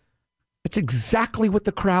fight. That's exactly what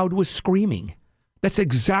the crowd was screaming. That's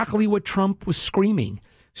exactly what Trump was screaming.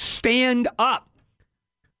 Stand up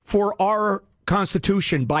for our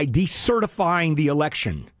Constitution by decertifying the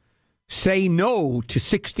election. Say no to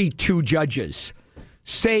 62 judges.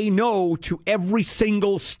 Say no to every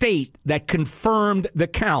single state that confirmed the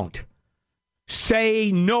count.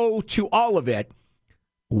 Say no to all of it.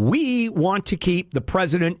 We want to keep the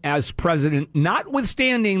president as president,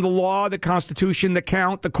 notwithstanding the law, the Constitution, the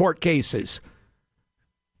count, the court cases.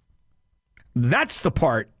 That's the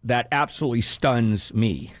part that absolutely stuns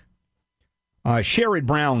me. Sherrod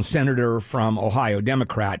Brown, senator from Ohio,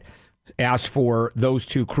 Democrat, asked for those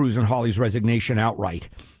two, Cruz and Hawley's resignation outright.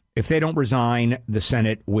 If they don't resign, the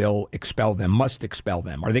Senate will expel them, must expel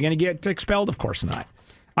them. Are they going to get expelled? Of course not.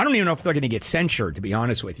 I don't even know if they're going to get censured, to be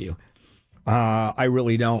honest with you. I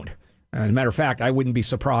really don't. As a matter of fact, I wouldn't be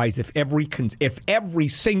surprised if every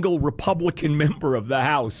single Republican member of the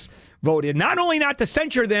House voted not only not to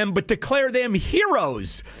censure them, but declare them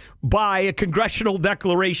heroes by a congressional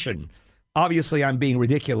declaration. Obviously, I'm being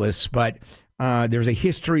ridiculous, but there's a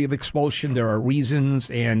history of expulsion. There are reasons,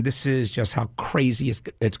 and this is just how crazy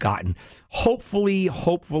it's gotten.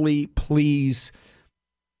 Hopefully, please,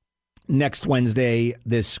 next Wednesday,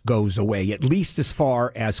 this goes away, at least as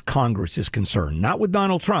far as Congress is concerned. Not with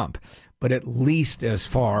Donald Trump, but at least as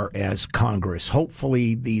far as Congress.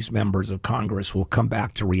 Hopefully, these members of Congress will come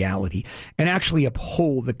back to reality and actually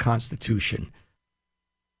uphold the Constitution.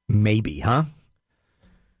 Maybe, huh?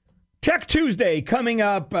 Tech Tuesday coming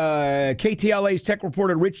up. KTLA's tech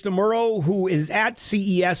reporter Rich DeMuro, who is at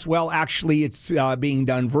CES. Well, actually, it's being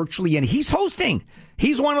done virtually, and he's hosting.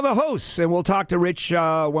 He's one of the hosts, and we'll talk to Rich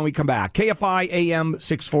when we come back. KFI AM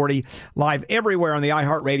 640, live everywhere on the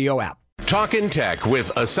iHeartRadio app. Talkin' Tech with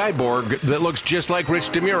a cyborg that looks just like Rich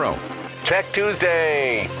DeMuro. Tech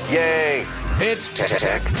Tuesday. Yay. It's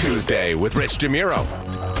Tech Tuesday with Rich DeMuro.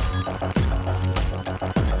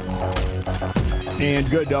 And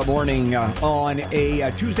good morning on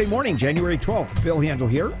a Tuesday morning, January 12th. Bill Handel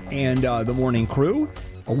here and the morning crew.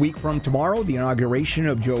 A week from tomorrow, the inauguration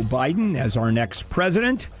of Joe Biden as our next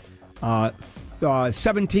president.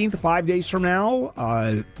 17th, 5 days from now,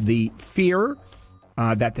 the fear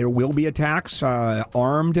that there will be attacks,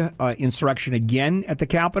 armed insurrection again at the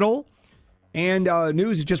Capitol. And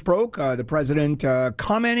news just broke. The president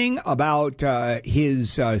commenting about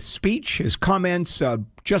his speech, his comments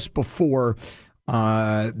just before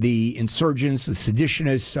the insurgents, the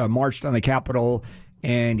seditionists, marched on the Capitol.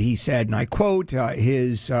 And he said, and I quote,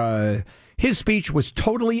 his speech was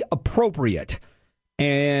totally appropriate.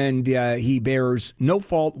 And he bears no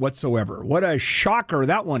fault whatsoever. What a shocker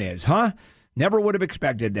that one is, huh? Never would have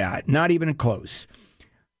expected that. Not even close.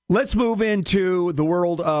 Let's move into the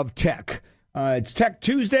world of tech. It's Tech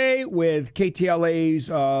Tuesday with KTLA's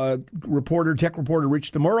tech reporter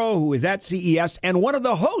Rich DeMuro, who is at CES and one of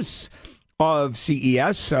the hosts of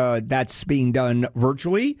CES. That's being done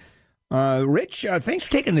virtually. Rich, thanks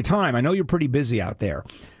for taking the time. I know you're pretty busy out there.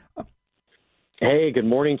 Hey, good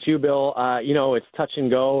morning to you, Bill. It's touch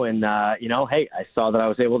and go. And, hey, I saw that I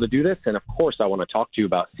was able to do this. And, of course, I want to talk to you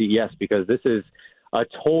about CES because this is a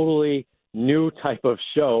totally new type of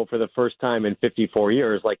show for the first time in 54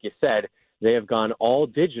 years. Like you said, they have gone all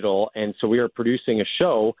digital. And so we are producing a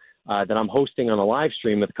show that I'm hosting on a live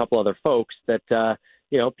stream with a couple other folks that,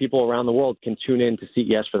 people around the world can tune in to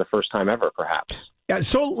CES for the first time ever, perhaps. Yeah,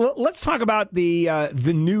 so let's talk about the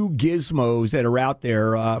new gizmos that are out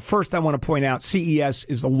there. First, I want to point out CES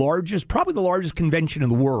is probably the largest convention in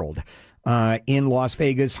the world in Las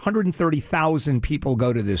Vegas. 130,000 people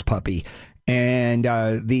go to this puppy. And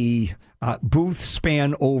the booths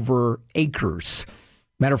span over acres.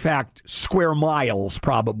 Matter of fact, square miles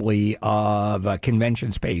probably of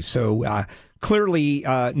convention space. So clearly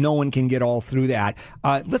no one can get all through that.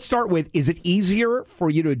 Let's start with, is it easier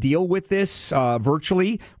for you to deal with this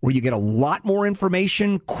virtually, where you get a lot more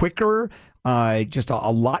information quicker, just a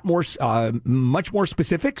lot more, much more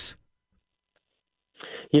specifics?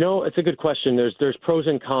 It's a good question. There's pros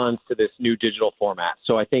and cons to this new digital format.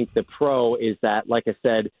 So I think the pro is that, like I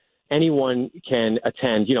said, anyone can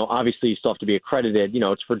attend. Obviously you still have to be accredited.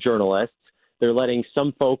 It's for journalists. They're letting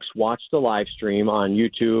some folks watch the live stream on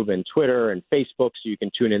YouTube and Twitter and Facebook, so you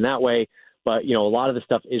can tune in that way. But, a lot of the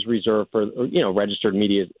stuff is reserved for, registered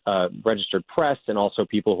media, registered press, and also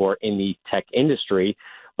people who are in the tech industry.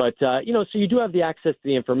 But, so you do have the access to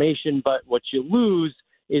the information, but what you lose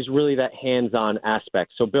is really that hands-on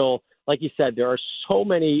aspect. So, Bill, like you said, there are so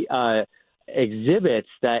many exhibits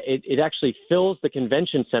that it actually fills the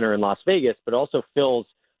convention center in Las Vegas, but also fills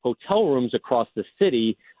hotel rooms across the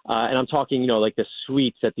city. And I'm talking, like the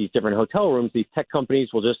suites at these different hotel rooms. These tech companies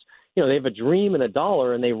will just, they have a dream and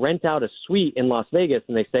 $1 and they rent out a suite in Las Vegas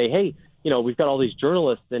and they say, hey, we've got all these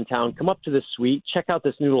journalists in town. Come up to this suite, check out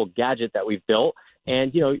this new little gadget that we've built.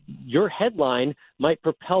 And, your headline might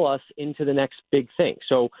propel us into the next big thing.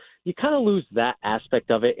 So you kind of lose that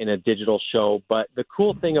aspect of it in a digital show. But the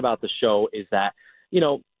cool thing about the show is that,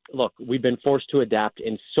 look, we've been forced to adapt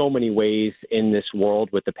in so many ways in this world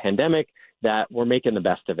with the pandemic that we're making the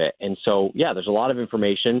best of it. And so, yeah, there's a lot of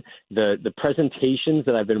information. The presentations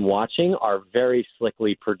that I've been watching are very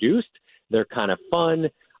slickly produced. They're kind of fun.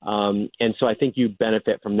 And so I think you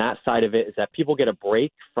benefit from that side of it, is that people get a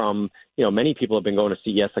break from, many people have been going to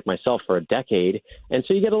CES like myself for a decade. And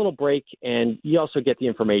so you get a little break and you also get the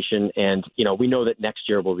information. And, we know that next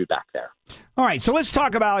year we'll be back there. All right. So let's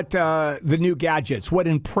talk about the new gadgets. What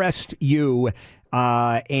impressed you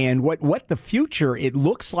and what the future, it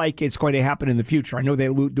looks like it's going to happen in the future. I know they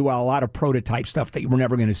do a lot of prototype stuff that we're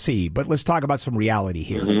never going to see, but let's talk about some reality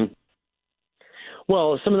here. Mm-hmm.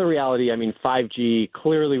 Well, some of the reality, 5G,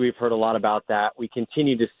 clearly we've heard a lot about that. We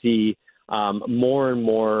continue to see more and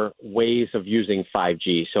more ways of using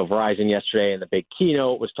 5G. So Verizon yesterday in the big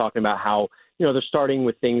keynote was talking about how, they're starting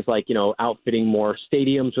with things like, outfitting more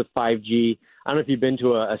stadiums with 5G. I don't know if you've been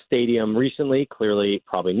to a stadium recently. Clearly,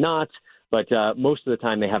 probably not. But most of the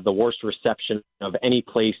time they have the worst reception of any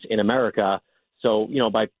place in America. So,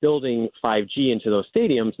 by building 5G into those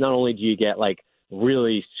stadiums, not only do you get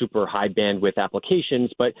really super high bandwidth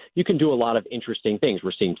applications, but you can do a lot of interesting things.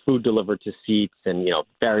 We're seeing food delivered to seats and,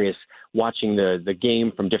 various watching the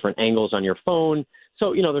game from different angles on your phone.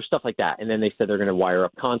 So, there's stuff like that. And then they said they're going to wire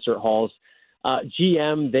up concert halls.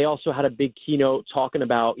 GM, they also had a big keynote talking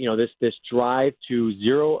about, this drive to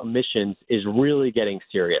zero emissions is really getting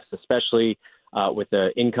serious, especially with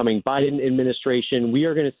the incoming Biden administration. We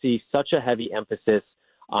are going to see such a heavy emphasis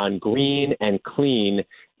on green and clean.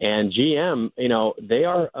 And GM, they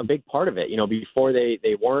are a big part of it. Before they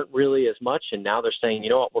weren't really as much, and now they're saying,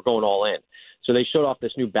 we're going all in. So they showed off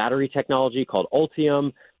this new battery technology called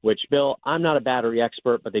Ultium, which, Bill, I'm not a battery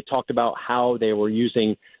expert, but they talked about how they were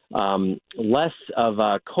using less of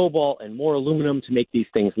cobalt and more aluminum to make these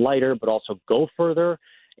things lighter, but also go further.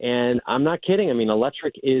 And I'm not kidding. I mean,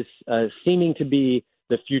 electric is seeming to be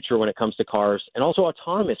the future when it comes to cars, and also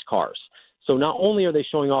autonomous cars. So not only are they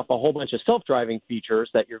showing off a whole bunch of self-driving features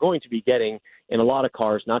that you're going to be getting in a lot of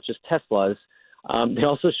cars, not just Teslas, they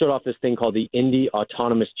also showed off this thing called the Indy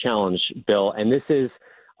Autonomous Challenge, Bill. And this is,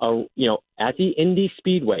 at the Indy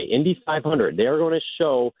Speedway, Indy 500, they are going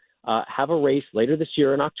to have a race later this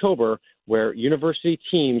year in October where university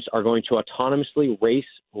teams are going to autonomously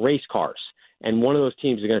race cars. And one of those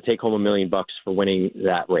teams is going to take home $1 million for winning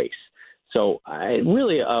that race. So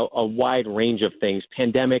really a wide range of things.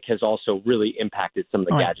 Pandemic has also really impacted some of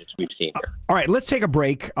the gadgets we've seen here. All right, let's take a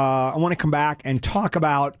break. I want to come back and talk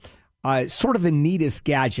about sort of the neatest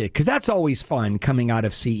gadget, because that's always fun coming out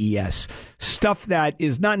of CES. Stuff that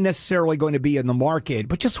is not necessarily going to be in the market,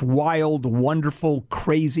 but just wild, wonderful,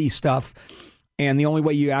 crazy stuff. And the only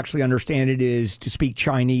way you actually understand it is to speak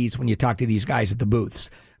Chinese when you talk to these guys at the booths.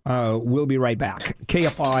 We'll be right back.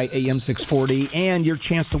 KFI AM 640 and your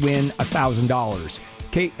chance to win $1,000.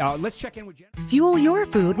 Okay, let's check in with Jen. Fuel your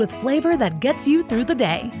food with flavor that gets you through the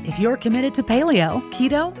day. If you're committed to paleo,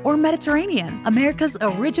 keto, or Mediterranean, America's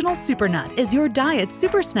original super nut is your diet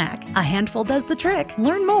super snack. A handful does the trick.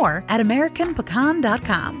 Learn more at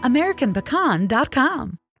AmericanPecan.com.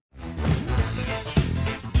 AmericanPecan.com.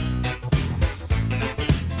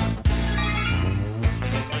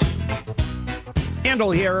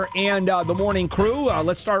 Handel here and the morning crew.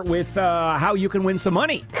 Let's start with how you can win some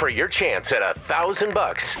money. For your chance at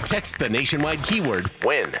 $1,000, text the nationwide keyword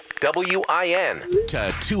WIN, WIN, to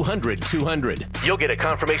 200-200. You'll get a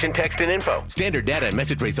confirmation text and info. Standard data and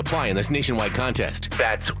message rates apply in this nationwide contest.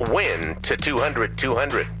 That's WIN to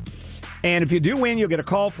 200-200. And if you do win, you'll get a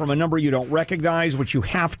call from a number you don't recognize, which you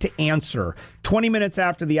have to answer. 20 minutes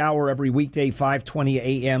after the hour every weekday, 5:20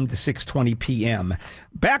 a.m. to 6:20 p.m.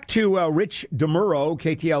 Back to Rich DeMuro,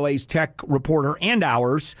 KTLA's tech reporter, and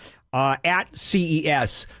ours at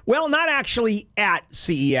CES. Well, not actually at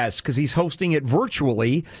CES, because he's hosting it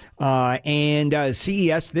virtually. And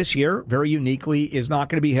CES this year, very uniquely, is not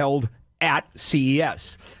going to be held at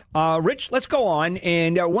CES. Rich, let's go on.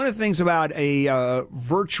 And one of the things about a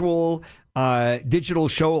virtual digital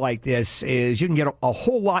show like this is you can get a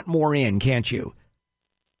whole lot more in, can't you?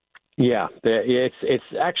 Yeah, it's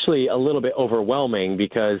actually a little bit overwhelming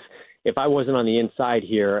because if I wasn't on the inside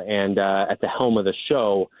here and at the helm of the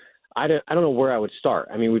show, I don't know where I would start.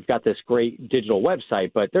 I mean, we've got this great digital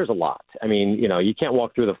website, but there's a lot. I mean, you can't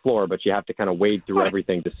walk through the floor, but you have to kind of wade through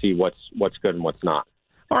everything to see what's good and what's not.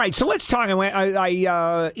 All right, so let's talk. I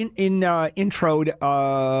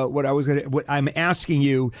introed what I'm asking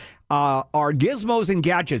you are gizmos and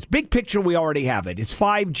gadgets. Big picture, we already have it. It's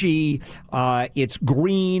 5G. It's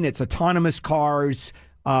green. It's autonomous cars.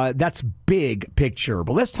 That's big picture.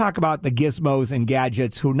 But let's talk about the gizmos and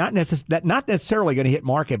gadgets who not necessarily going to hit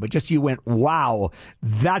market, but just you went, wow,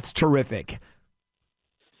 that's terrific.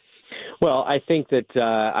 Well, I think that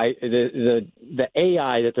the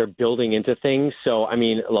AI that they're building into things. So, I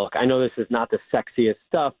mean, look, I know this is not the sexiest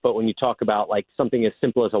stuff, but when you talk about like something as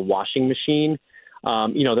simple as a washing machine,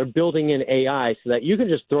 they're building in AI so that you can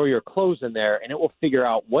just throw your clothes in there and it will figure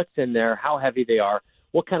out what's in there, how heavy they are,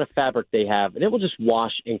 what kind of fabric they have, and it will just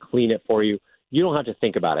wash and clean it for you. You don't have to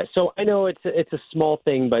think about it. So I know it's a small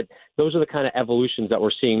thing, but those are the kind of evolutions that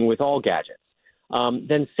we're seeing with all gadgets.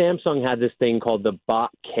 Then Samsung had this thing called the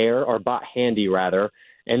Bot Care, or Bot Handy rather,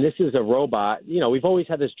 and this is a robot. We've always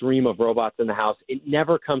had this dream of robots in the house. It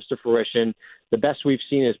never comes to fruition. The best we've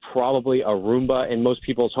seen is probably a Roomba in most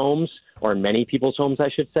people's homes, or in many people's homes, I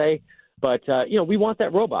should say. But, we want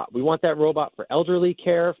that robot. We want that robot for elderly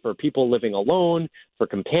care, for people living alone, for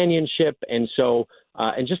companionship, and so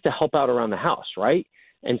and just to help out around the house, right?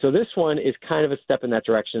 And so this one is kind of a step in that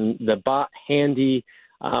direction. The Bot Handy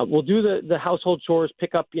will do the household chores,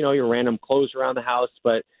 pick up, your random clothes around the house.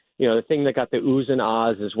 But, the thing that got the oohs and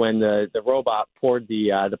ahs is when the robot poured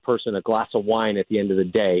the person a glass of wine at the end of the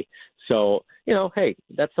day. So, hey,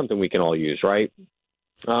 that's something we can all use, right?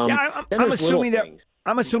 I'm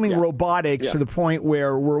assuming robotics to the point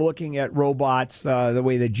where we're looking at robots the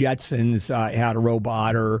way the Jetsons had a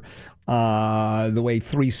robot, or the way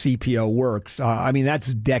 3CPO works.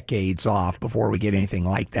 That's decades off before we get anything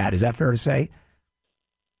like that. Is that fair to say?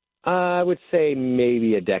 I would say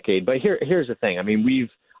maybe a decade. But here's the thing.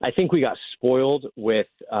 I think we got spoiled with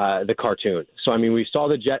the cartoon. So, we saw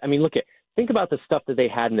the jet. Think about the stuff that they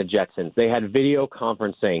had in the Jetsons. They had video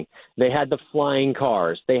conferencing. They had the flying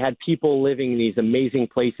cars. They had people living in these amazing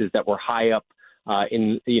places that were high up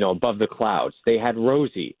above the clouds. They had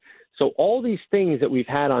Rosie. So all these things that we've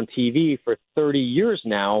had on TV for 30 years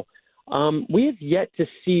now We have yet to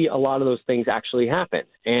see a lot of those things actually happen.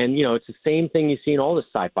 And, it's the same thing you see in all the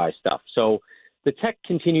sci-fi stuff. So the tech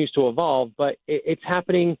continues to evolve, but it's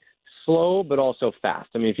happening slow, but also fast.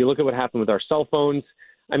 I mean, if you look at what happened with our cell phones,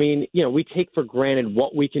 I mean, we take for granted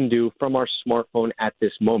what we can do from our smartphone at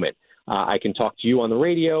this moment. I can talk to you on the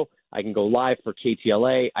radio. I can go live for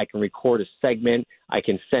KTLA. I can record a segment. I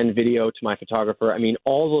can send video to my photographer. I mean,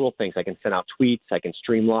 all the little things. I can send out tweets. I can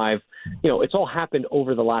stream live. It's all happened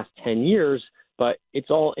over the last 10 years, but it's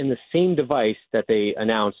all in the same device that they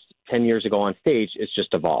announced 10 years ago on stage. It's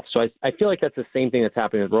just evolved. So I feel like that's the same thing that's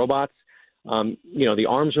happening with robots. The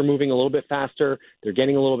arms are moving a little bit faster. They're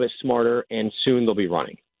getting a little bit smarter, and soon they'll be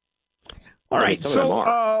running. All right. So,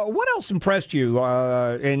 what else impressed you,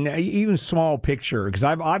 and even small picture? Because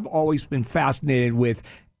I've always been fascinated with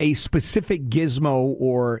a specific gizmo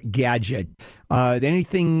or gadget. Did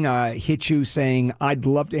anything hit you saying, "I'd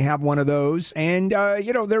love to have one of those"? And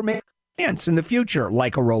there may be chance in the future,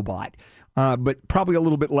 like a robot, but probably a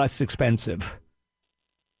little bit less expensive.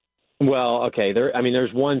 Well, okay.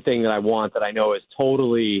 There's one thing that I want that I know is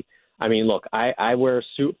totally. I mean, look, I wear a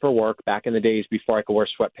suit for work back in the days before I could wear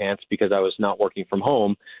sweatpants because I was not working from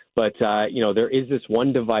home. But, there is this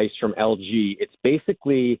one device from LG. It's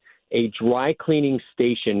basically a dry cleaning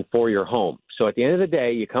station for your home. So at the end of the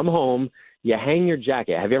day, you come home, you hang your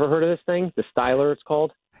jacket. Have you ever heard of this thing? The styler, it's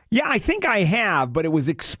called? Yeah, I think I have, but it was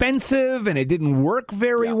expensive and it didn't work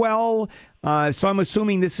very well. So I'm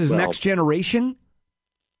assuming this is next generation?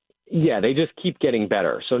 Yeah, they just keep getting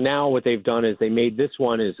better. So now what they've done is they made this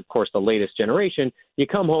one is, of course, the latest generation. You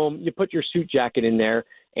come home, you put your suit jacket in there,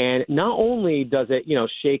 and not only does it,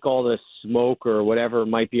 shake all the smoke or whatever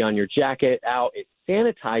might be on your jacket out, it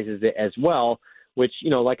sanitizes it as well, which,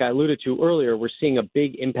 like I alluded to earlier, we're seeing a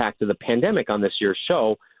big impact of the pandemic on this year's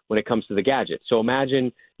show when it comes to the gadget. So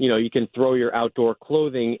imagine, you can throw your outdoor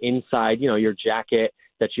clothing inside, your jacket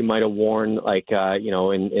that you might have worn, like,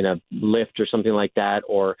 in a lift or something like that,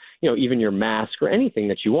 or, even your mask or anything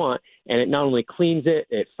that you want. And it not only cleans it,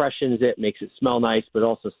 it freshens it, makes it smell nice, but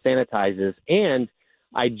also sanitizes. And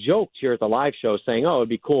I joked here at the live show saying, it'd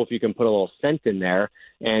be cool if you can put a little scent in there.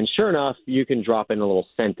 And sure enough, you can drop in a little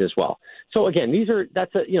scent as well. So again,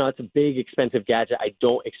 that's a big expensive gadget. I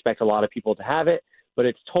don't expect a lot of people to have it, but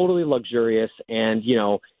it's totally luxurious. And,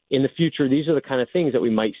 in the future, these are the kind of things that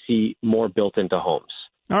we might see more built into homes.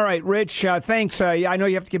 All right, Rich, thanks. I know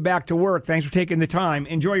you have to get back to work. Thanks for taking the time.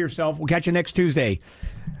 Enjoy yourself. We'll catch you next Tuesday.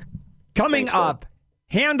 Coming up,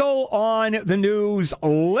 Handel on the News,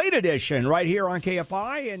 late edition, right here on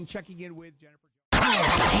KFI, and checking in with Jennifer.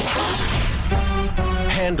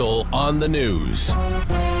 Handel on the News,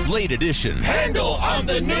 late edition. Handel on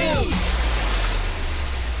the News.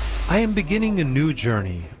 I am beginning a new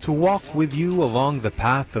journey to walk with you along the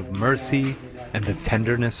path of mercy and the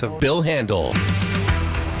tenderness of Bill Handel.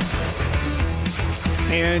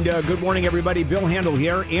 And good morning, everybody. Bill Handel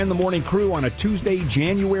here and the morning crew on a Tuesday,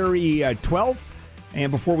 January 12th.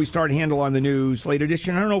 And before we start Handel on the News, late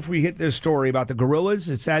edition, I don't know if we hit this story about the gorillas.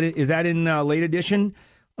 Is that in late edition?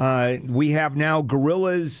 We have now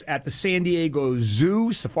gorillas at the San Diego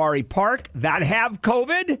Zoo Safari Park that have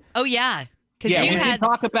COVID. Oh, yeah. Yeah, we did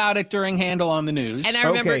talk about it during Handel on the News. And I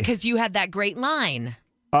remember because you had that great line.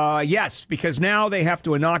 Yes, because now they have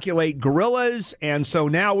to inoculate gorillas, and so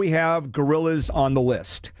now we have gorillas on the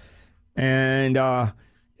list. And,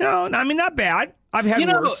 not bad. I've had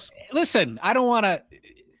worse. Listen, I don't want to,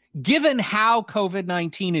 given how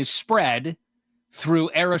COVID-19 is spread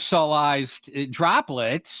through aerosolized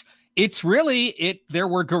droplets, it's really, there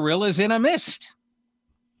were gorillas in a mist.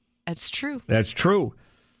 That's true. That's true.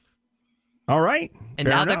 All right. And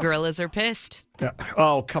now the gorillas are pissed.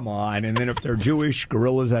 Oh, come on. And then if they're Jewish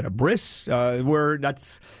gorillas at a bris, we're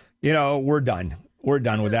done. We're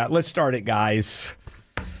done with that. Let's start it, guys.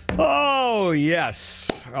 Oh, yes.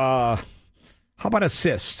 How about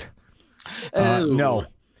assist? No.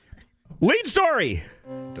 Lead story.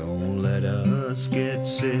 Don't let us get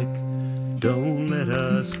sick. Don't let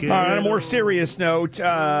us get... All right, on a more serious note,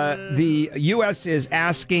 the U.S. is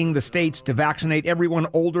asking the states to vaccinate everyone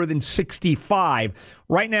older than 65.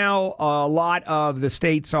 Right now, a lot of the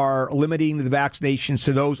states are limiting the vaccinations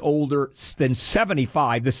to those older than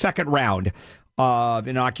 75, the second round of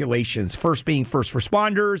inoculations. First being first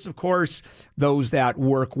responders, of course, those that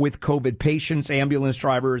work with COVID patients, ambulance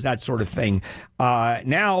drivers, that sort of thing.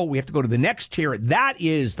 Now we have to go to the next tier. That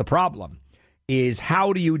is the problem. Is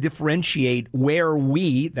how do you differentiate where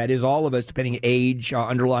we, that is all of us, depending on age,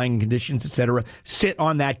 underlying conditions, etc., sit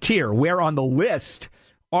on that tier? Where on the list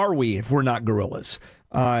are we if we're not gorillas?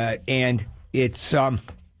 And it's,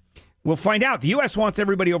 we'll find out. The U.S. wants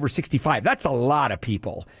everybody over 65. That's a lot of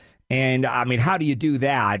people. And, I mean, how do you do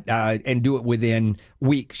that and do it within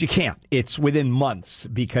weeks? You can't. It's within months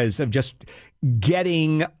because of just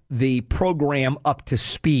getting the program up to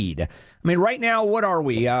speed. I mean, right now, what are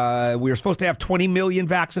we? We were supposed to have 20 million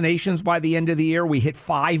vaccinations by the end of the year. We hit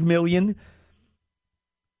 5 million.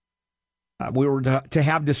 We were to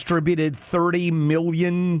have distributed 30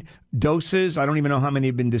 million doses. I don't even know how many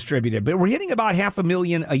have been distributed, but we're hitting about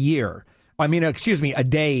 500,000 a year. A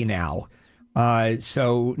day now.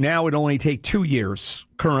 So now it only take 2 years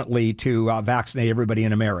currently to vaccinate everybody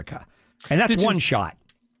in America. And that's one shot.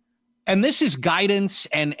 And this is guidance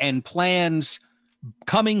and plans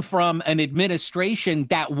coming from an administration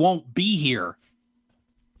that won't be here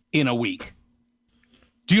in a week.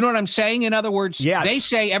 Do you know what I'm saying? In other words, yes. They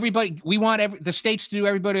say we want the states to do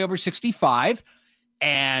everybody over 65.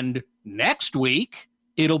 And next week,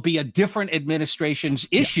 it'll be a different administration's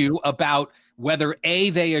issue about whether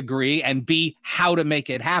A, they agree, and B, how to make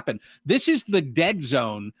it happen. This is the dead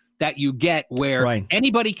zone that you get where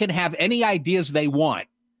anybody can have any ideas they want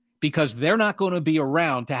because they're not going to be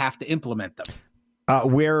around to have to implement them.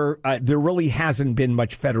 Where there really hasn't been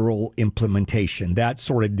much federal implementation. That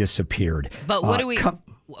sort of disappeared. But what do we...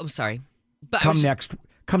 I'm sorry. But come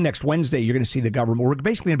next Wednesday, you're going to see the government. We're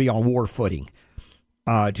basically going to be on war footing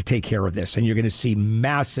to take care of this. And you're going to see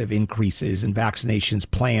massive increases in vaccinations,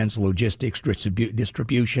 plans, logistics,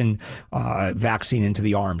 distribution, vaccine into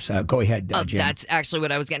the arms. Go ahead, Jim. That's actually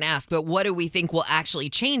what I was going to ask. But what do we think will actually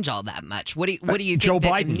change all that much? What do you think Joe that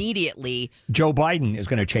Biden. Immediately... Joe Biden is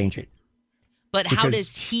going to change it. But how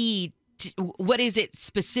does he... What is it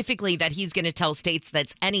specifically that he's going to tell states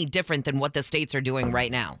that's any different than what the states are doing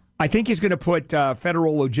right now? I think he's going to put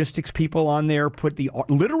federal logistics people on there,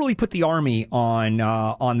 literally put the Army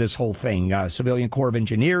on this whole thing, Civilian Corps of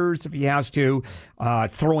Engineers, if he has to,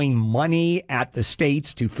 throwing money at the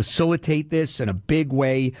states to facilitate this in a big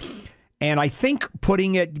way. And I think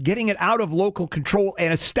getting it out of local control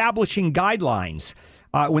and establishing guidelines.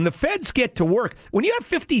 When the feds get to work, when you have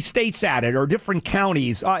 50 states at it or different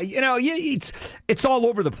counties, it's all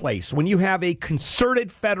over the place. When you have a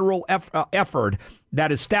concerted federal effort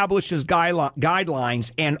that establishes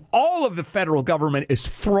guidelines and all of the federal government is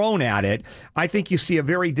thrown at it, I think you see a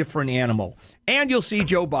very different animal. And you'll see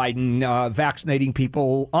Joe Biden vaccinating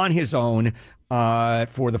people on his own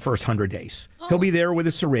for the first 100 days. He'll be there with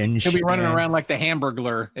a syringe. He'll be running around like the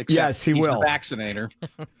Hamburglar, except yes, he will. The vaccinator.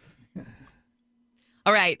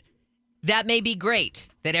 All right, that may be great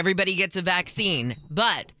that everybody gets a vaccine,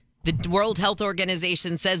 but the World Health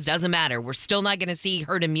Organization says doesn't matter. We're still not going to see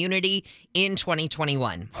herd immunity in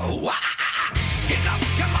 2021. And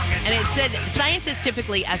it said scientists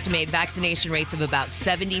typically estimate vaccination rates of about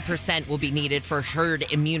 70% will be needed for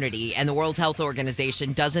herd immunity, and the World Health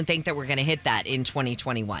Organization doesn't think that we're going to hit that in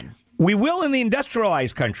 2021. We will in the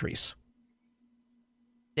industrialized countries.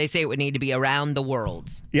 They say it would need to be around the world.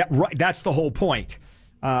 Yeah, right. That's the whole point.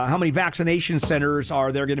 How many vaccination centers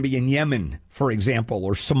are there going to be in Yemen, for example,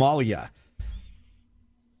 or Somalia?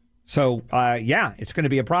 So, it's going to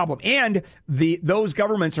be a problem. And those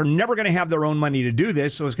governments are never going to have their own money to do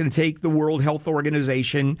this, so it's going to take the World Health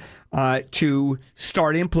Organization to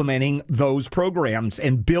start implementing those programs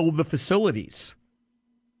and build the facilities.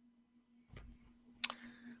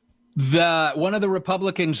 One of the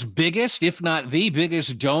Republicans' biggest, if not the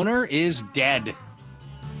biggest donor is dead.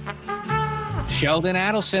 Sheldon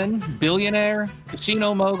Adelson, billionaire,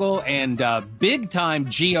 casino mogul, and big-time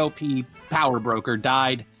GOP power broker,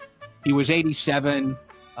 died. He was 87.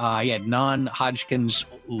 He had non-Hodgkin's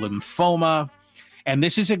lymphoma. And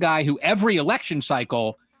this is a guy who every election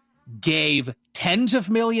cycle gave tens of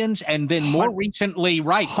millions and then more recently,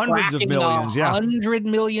 hundreds of millions, 100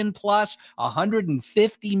 million plus,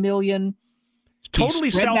 150 million. Totally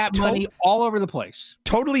he spread that money all over the place.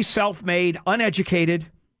 Totally self-made, uneducated.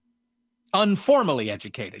 Unformally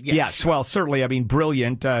educated, yes. Yes, well, certainly, I mean,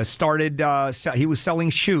 brilliant. He was selling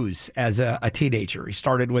shoes as a teenager. He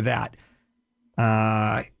started with that.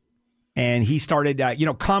 And he started,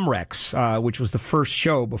 Comrex, which was the first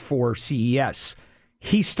show before CES.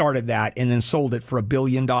 He started that and then sold it for $1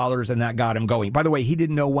 billion, and that got him going. By the way, he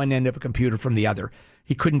didn't know one end of a computer from the other.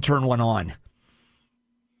 He couldn't turn one on.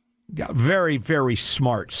 Yeah, very, very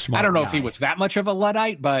smart I don't know guy. if he was that much of a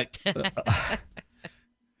Luddite, but...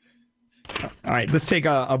 All right, let's take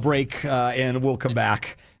a break, and we'll come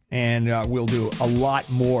back. And we'll do a lot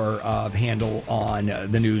more of Handel on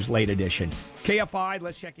the news late edition. KFI,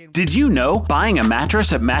 let's check in. Did you know buying a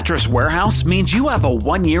mattress at Mattress Warehouse means you have a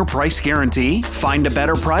 1-year price guarantee? Find a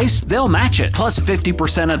better price, they'll match it, plus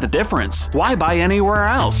 50% of the difference. Why buy anywhere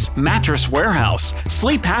else? Mattress Warehouse.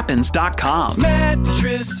 SleepHappens.com.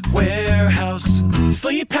 Mattress Warehouse.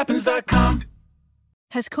 SleepHappens.com.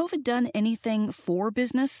 Has COVID done anything for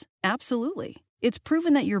business? Absolutely. It's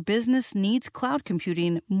proven that your business needs cloud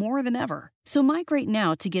computing more than ever. So migrate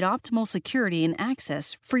now to get optimal security and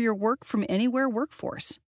access for your work from anywhere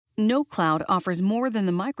workforce. No cloud offers more than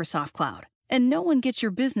the Microsoft Cloud, and no one gets your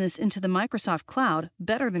business into the Microsoft Cloud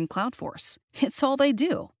better than CloudForce. It's all they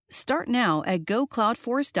do. Start now at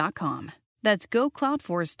gocloudforce.com. That's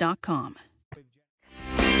gocloudforce.com.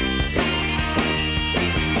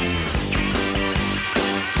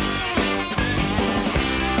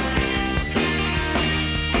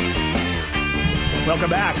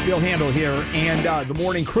 Welcome back. Bill Handel here and the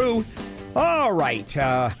morning crew. All right.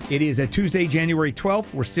 It is a Tuesday, January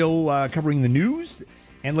 12th. We're still covering the news.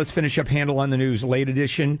 And let's finish up Handel on the news late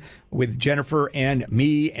edition with Jennifer and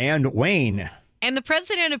me and Wayne. And the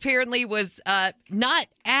president apparently was not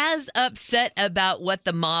as upset about what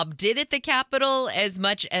the mob did at the Capitol as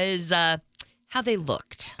much as how they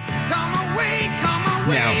looked. Come away.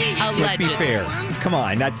 Now, let's be fair. Come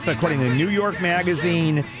on. That's according to New York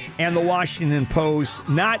Magazine and the Washington Post.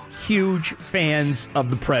 Not huge fans of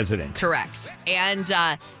the president. Correct. And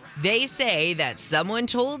they say that someone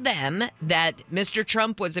told them that Mr.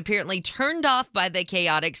 Trump was apparently turned off by the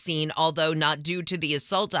chaotic scene, although not due to the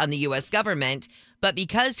assault on the U.S. government, but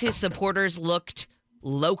because his supporters looked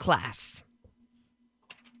low class.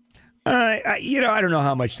 I don't know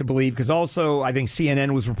how much to believe, because also I think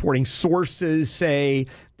CNN was reporting sources say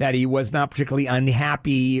that he was not particularly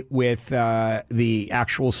unhappy with the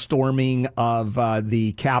actual storming of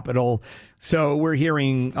the Capitol. So we're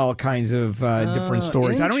hearing all kinds of different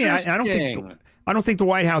stories. I don't think the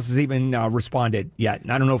White House has even responded yet.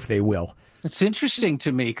 I don't know if they will. It's interesting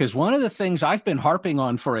to me because one of the things I've been harping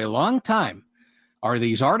on for a long time are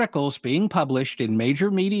these articles being published in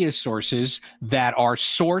major media sources that are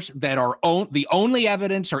the only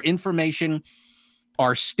evidence or information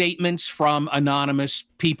are statements from anonymous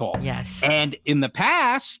people. Yes. And in the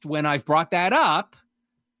past, when I've brought that up,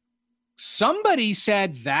 somebody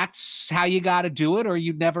said that's how you got to do it or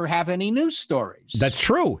you'd never have any news stories. That's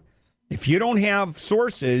true. If you don't have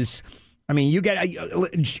sources, I mean, you get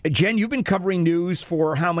Jen, you've been covering news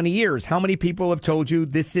for how many years? How many people have told you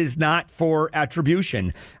this is not for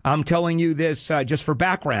attribution? I'm telling you this just for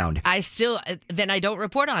background. Then I don't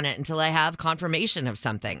report on it until I have confirmation of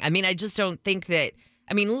something. I mean, I just don't think that,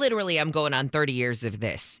 literally I'm going on 30 years of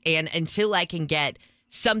this. And until I can get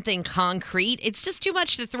something concrete, it's just too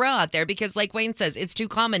much to throw out there because, like Wayne says, it's too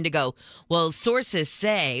common to go, well, sources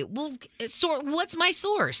say, well, what's my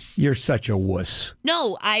source? You're such a wuss.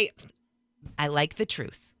 No, I like the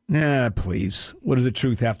truth. Please. What does the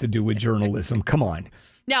truth have to do with journalism? Come on.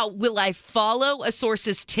 Now, will I follow a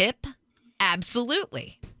source's tip?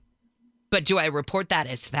 Absolutely. But do I report that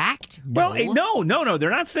as fact? Well, no. They're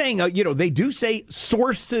not saying, they do say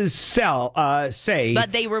sources say.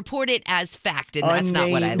 But they report it as fact, and that's not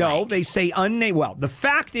what I like. No, they say unnamed. Well, the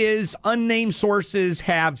fact is unnamed sources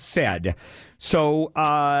have said. So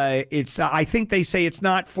I think they say it's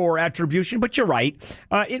not for attribution, but you're right.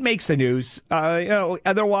 It makes the news.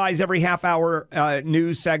 Otherwise, every half-hour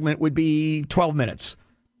news segment would be 12 minutes,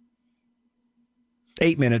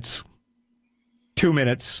 8 minutes, 2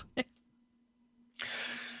 minutes.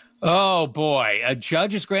 Oh, boy. A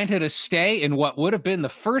judge has granted a stay in what would have been the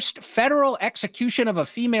first federal execution of a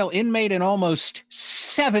female inmate in almost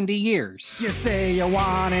 70 years. You say you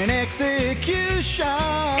want an execution.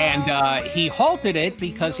 And he halted it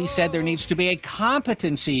because he said there needs to be a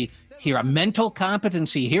mental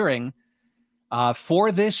competency hearing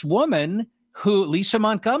for this woman Lisa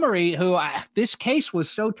Montgomery, this case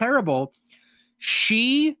was so terrible.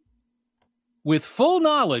 She, with full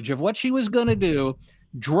knowledge of what she was going to do,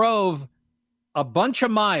 drove a bunch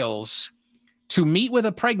of miles to meet with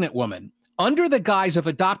a pregnant woman under the guise of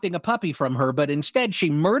adopting a puppy from her, but instead she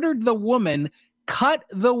murdered the woman, cut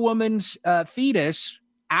the woman's fetus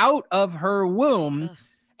out of her womb,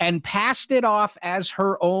 and passed it off as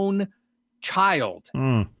her own child.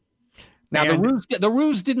 Now, the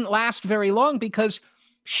ruse didn't last very long because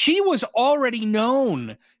she was already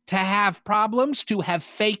known to have problems, to have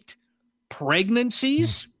faked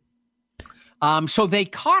pregnancies. So they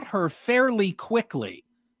caught her fairly quickly,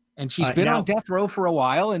 and she's been on death row for a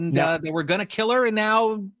while, and they were going to kill her, and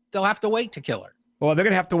now they'll have to wait to kill her. Well, they're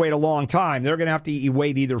going to have to wait a long time. They're going to have to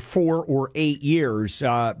wait either 4 or 8 years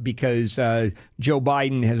because Joe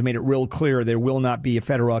Biden has made it real clear there will not be a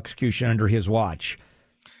federal execution under his watch.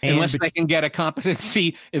 Unless they can get a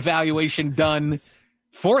competency evaluation done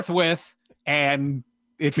forthwith and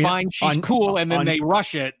it finds she's cool and then they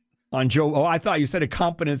rush it. On Joe, I thought you said a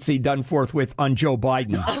competency done forthwith on Joe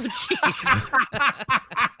Biden. Oh, jeez.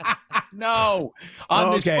 No,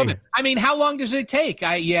 on this woman. I mean, how long does it take?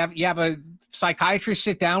 You have a psychiatrist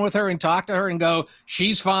sit down with her and talk to her and go,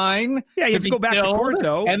 she's fine. Yeah, you have to go back to court,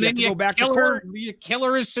 though. And then you go back to court. You kill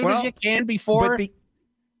her as soon as you can before.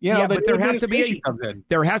 But there has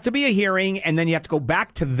to be a hearing, and then you have to go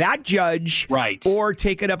back to that judge, right, or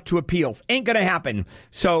take it up to appeals. Ain't going to happen.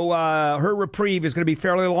 So her reprieve is going to be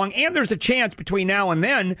fairly long, and there's a chance between now and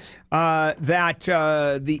then that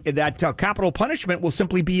capital punishment will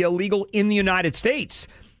simply be illegal in the United States.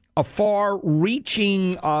 A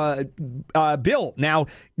far-reaching bill. Now,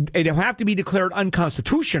 it'll have to be declared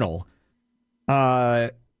unconstitutional.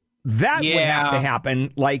 That would have to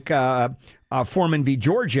happen, like Foreman v.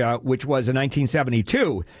 Georgia, which was in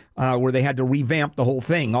 1972, where they had to revamp the whole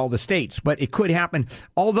thing, all the states. But it could happen,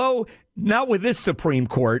 although not with this Supreme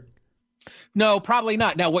Court. No, probably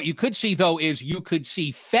not. Now, what you could see, though, is you could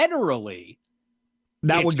see federally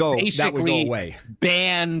that would go away.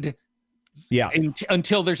 Banned. Yeah.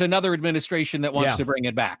 Until there's another administration that wants to bring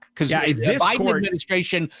it back. Because the Biden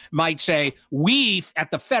administration might say, we,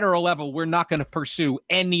 at the federal level, we're not going to pursue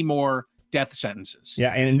any more death sentences.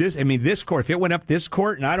 Yeah, and this court, if it went up this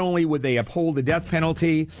court, not only would they uphold the death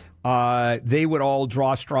penalty, they would all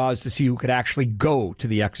draw straws to see who could actually go to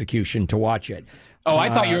the execution to watch it. Oh, I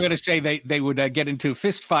thought you were going to say they would get into a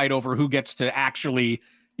fist fight over who gets to actually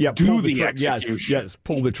do the execution. Yes,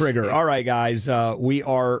 pull the trigger. All right, guys, we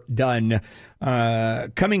are done.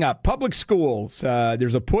 Coming up, public schools.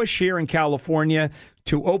 There's a push here in California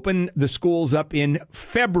to open the schools up in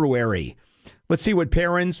February. Let's see what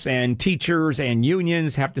parents and teachers and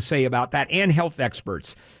unions have to say about that, and health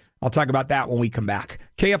experts. I'll talk about that when we come back.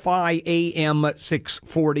 KFI AM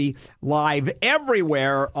 640, live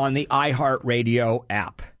everywhere on the iHeartRadio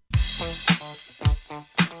app.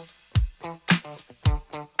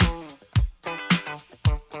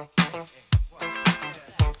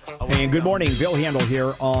 And good morning, Bill Handel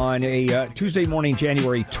here on a Tuesday morning,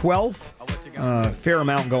 January 12th. Fair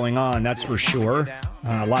amount going on, that's for sure.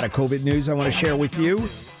 A lot of COVID news I want to share with you.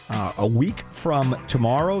 A week from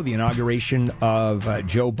tomorrow, the inauguration of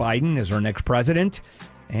Joe Biden as our next president.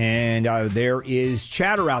 And there is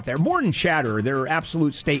chatter out there. More than chatter, there are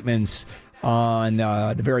absolute statements on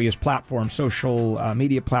the various platforms, social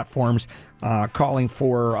media platforms, calling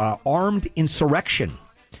for armed insurrection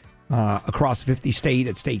across 50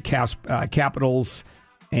 state capitals.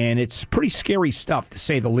 And it's pretty scary stuff, to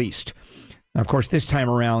say the least. Of course, this time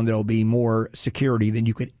around, there'll be more security than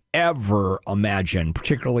you could ever imagine,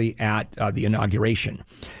 particularly at the inauguration.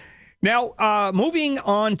 Now, moving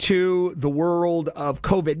on to the world of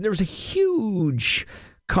COVID, there's a huge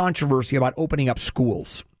controversy about opening up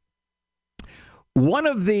schools. One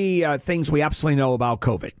of the things we absolutely know about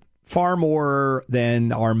COVID, far more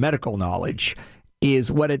than our medical knowledge,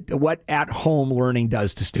 is what at-home learning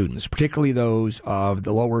does to students, particularly those of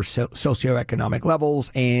the lower socioeconomic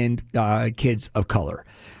levels and kids of color.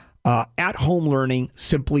 At-home learning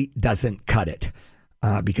simply doesn't cut it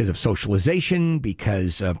because of socialization,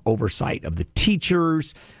 because of oversight of the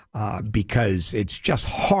teachers, because it's just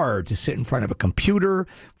hard to sit in front of a computer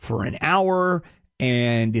for an hour,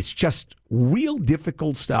 and it's just real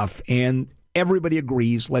difficult stuff. And everybody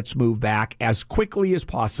agrees, let's move back as quickly as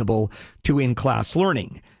possible to in-class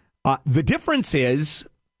learning. The difference is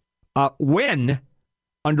when,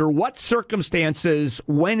 under what circumstances,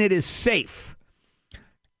 when it is safe.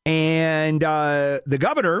 And the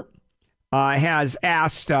governor has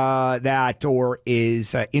asked that, or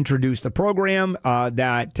is introduced a program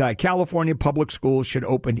that California public schools should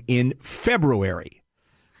open in February,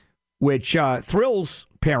 which thrills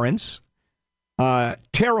parents,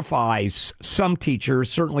 terrifies some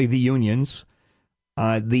teachers, certainly the unions.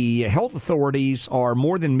 The health authorities are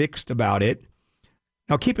more than mixed about it.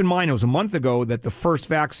 Now, keep in mind, it was a month ago that the first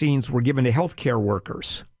vaccines were given to healthcare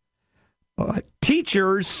workers.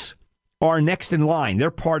 Teachers are next in line. They're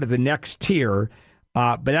part of the next tier,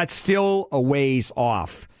 but that's still a ways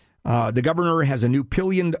off. The governor has a new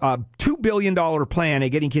 $2 billion plan of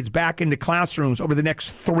getting kids back into classrooms over the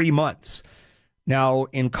next 3 months. Now,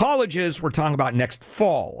 in colleges, we're talking about next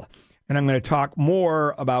fall. And I'm going to talk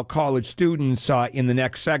more about college students in the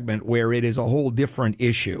next segment, where it is a whole different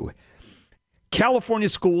issue. California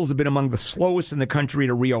schools have been among the slowest in the country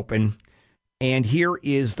to reopen. And here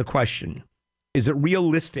is the question. is it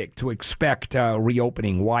realistic to expect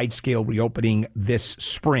reopening, wide-scale reopening this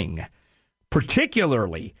spring,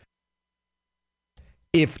 particularly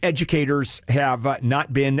if educators have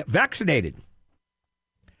not been vaccinated?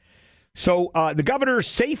 So the governor's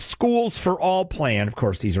Safe Schools for All plan, of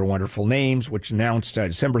course, these are wonderful names, which announced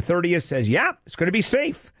December 30th, says, yeah, it's going to be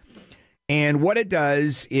safe. And what it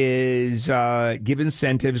does is give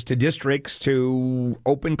incentives to districts to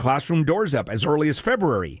open classroom doors up as early as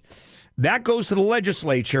February. That goes to the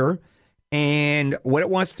legislature, and what it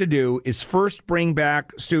wants to do is first bring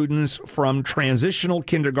back students from transitional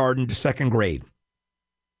kindergarten to second grade.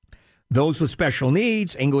 Those with special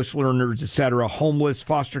needs, English learners, etc., homeless,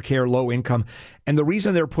 foster care, low income. And the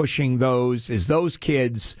reason they're pushing those is those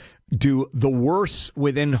kids do the worst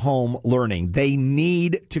within home learning. They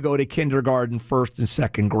need to go to kindergarten, first and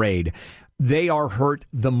second grade. They are hurt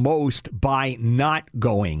the most by not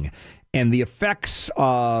going. And the effects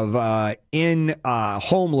of in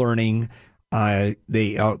home learning, on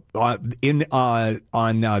the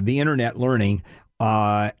internet learning,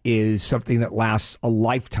 is something that lasts a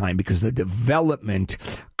lifetime because the development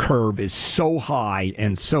curve is so high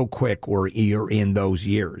and so quick where you're in those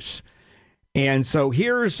years. And so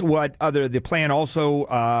here's what the plan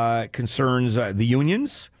also concerns the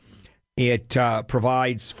unions. It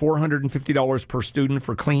provides $450 per student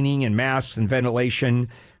for cleaning and masks and ventilation,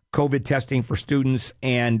 COVID testing for students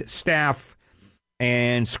and staff.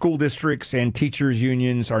 And school districts and teachers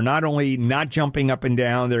unions are not only not jumping up and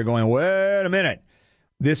down, they're going, wait a minute,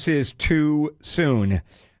 this is too soon.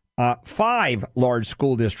 5 large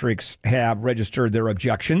school districts have registered their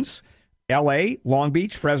objections: L.A., Long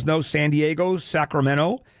Beach, Fresno, San Diego,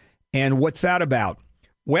 Sacramento. And what's that about?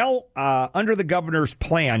 Well, under the governor's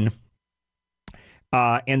plan,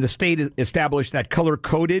 and the state established that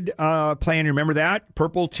color-coded plan. Remember that?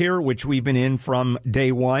 Purple tier, which we've been in from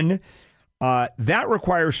day one. That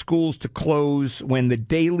requires schools to close when the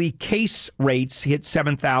daily case rates hit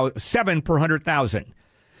 7 per 100,000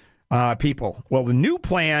 people. Well, the new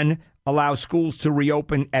plan allows schools to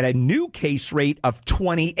reopen at a new case rate of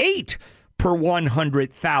 28 per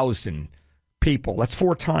 100,000 people. That's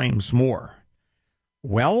 4 times more.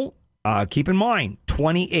 Well, keep in mind,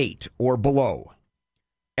 28 or below.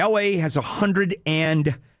 L.A. has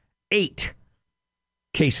 108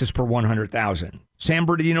 cases per 100,000. San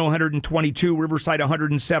Bernardino, 122. Riverside,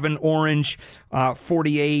 107. Orange,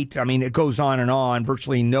 48. I mean, it goes on and on.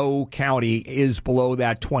 Virtually no county is below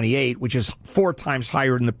that 28, which is 4 times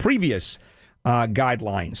higher than the previous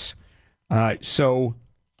guidelines. So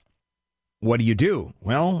what do you do?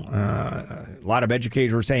 Well, a lot of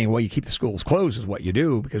educators are saying, well, you keep the schools closed is what you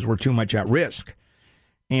do because we're too much at risk.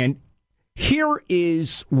 And here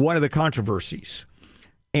is one of the controversies.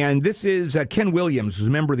 And this is Ken Williams, who's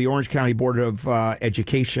a member of the Orange County Board of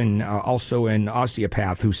Education, also an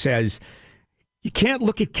osteopath, who says you can't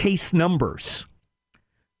look at case numbers.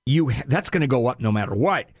 That's going to go up no matter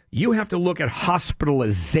what. You have to look at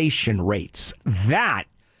hospitalization rates. That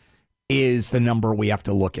is the number we have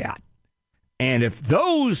to look at. And if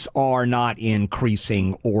those are not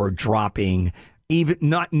increasing or dropping, even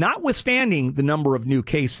notwithstanding the number of new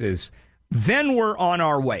cases, then we're on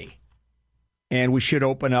our way. And we should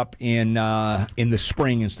open up in the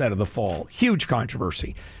spring instead of the fall. Huge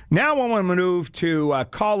controversy. Now I want to move to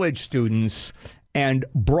college students and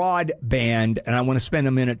broadband, and I want to spend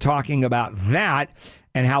a minute talking about that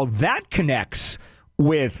and how that connects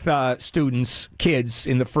with students, kids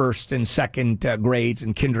in the first and second grades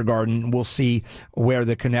in kindergarten. We'll see where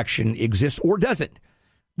the connection exists or doesn't.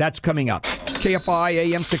 That's coming up. KFI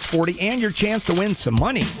AM 640 and your chance to win some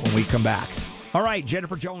money when we come back. All right,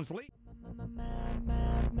 Jennifer Jones-Lee.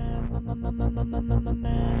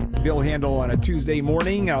 Bill Handel on a Tuesday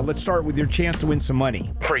morning. Let's start with your chance to win some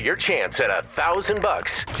money. For your chance at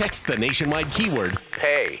 $1,000, text the nationwide keyword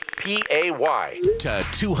PAY, P-A-Y, to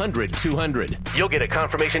 200-200. You'll get a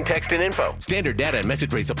confirmation text and info. Standard data and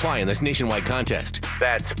message rates apply in this nationwide contest.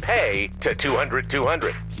 That's PAY to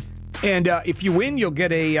 200-200. And if you win, you'll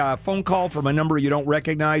get a phone call from a number you don't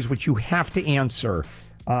recognize, which you have to answer.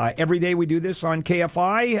 Every day we do this on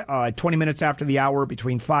KFI, 20 minutes after the hour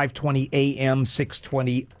between 5:20 a.m.,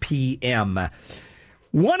 6:20 p.m.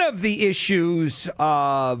 One of the issues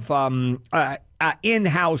of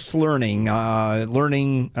in-house learning,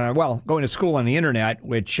 going to school on the internet,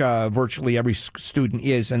 which virtually every student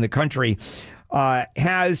is in the country,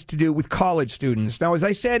 has to do with college students. Now, as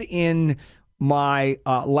I said in my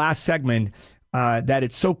last segment, that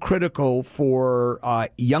it's so critical for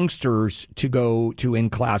youngsters to go to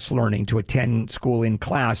in-class learning, to attend school in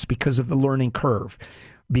class because of the learning curve,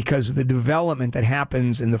 because of the development that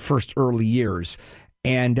happens in the first early years.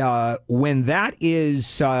 And when that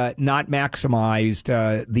is not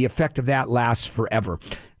maximized, the effect of that lasts forever.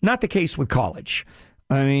 Not the case with college.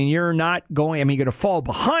 I mean, you're going to fall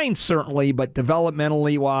behind, certainly, but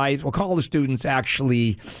developmentally wise, well, college students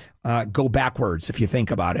actually go backwards, if you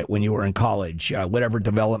think about it, when you were in college. Whatever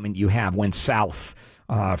development you have went south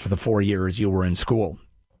for the 4 years you were in school.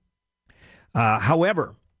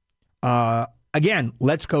 However, again,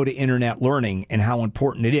 let's go to internet learning and how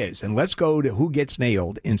important it is. And let's go to who gets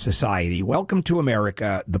nailed in society. Welcome to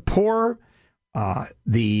America. The poor,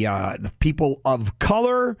 the people of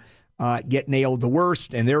color get nailed the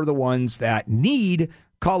worst, and they're the ones that need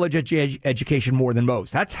college education more than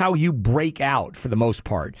most. That's how you break out for the most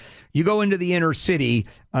part. You go into the inner city,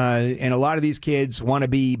 and a lot of these kids want to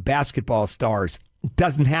be basketball stars. It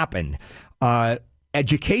doesn't happen.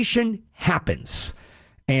 Education happens.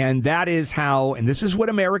 And that is how, and this is what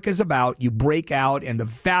America is about, you break out, and the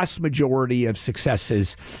vast majority of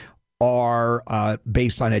successes are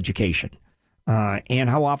based on education. And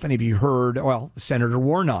how often have you heard, well, Senator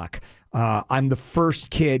Warnock, I'm the first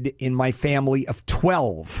kid in my family of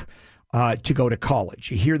 12 to go to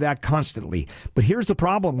college. You hear that constantly. But here's the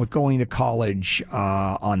problem with going to college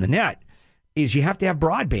on the net is you have to have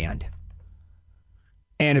broadband.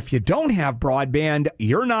 And if you don't have broadband,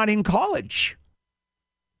 you're not in college.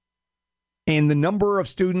 And the number of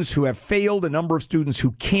students who have failed, the number of students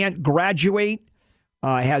who can't graduate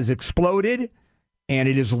has exploded. And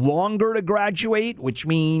it is longer to graduate, which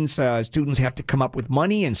means students have to come up with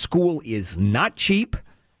money, and school is not cheap.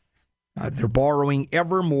 They're borrowing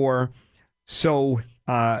ever more. So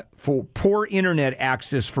for poor internet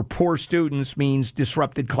access for poor students means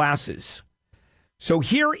disrupted classes. So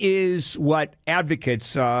here is what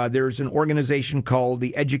advocates, there's an organization called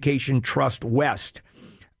the Education Trust West,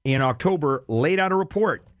 in October laid out a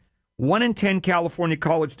report. 1 in 10 California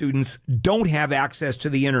college students don't have access to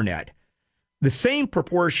the internet. The same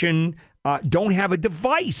proportion don't have a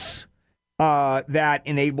device that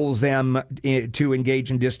enables them to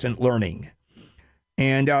engage in distant learning.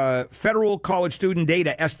 And federal college student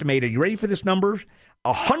data estimated, you ready for this number?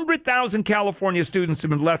 100,000 California students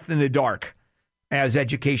have been left in the dark as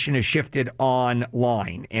education has shifted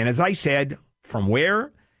online. And as I said, from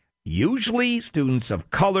where? Usually students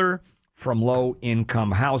of color from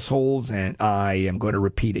low-income households, and I am going to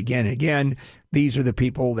repeat again and again, these are the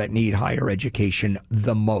people that need higher education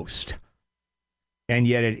the most. And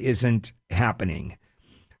yet it isn't happening.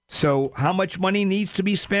 So how much money needs to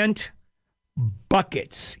be spent?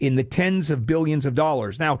 Buckets in the tens of billions of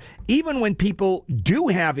dollars. Now, even when people do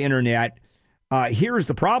have internet, here's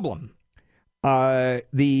the problem.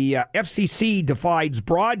 The FCC defines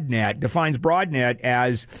BroadNet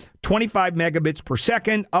as 25 megabits per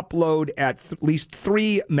second, upload at least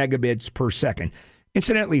 3 megabits per second.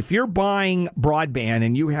 Incidentally, if you're buying broadband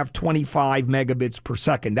and you have 25 megabits per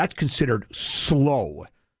second, that's considered slow,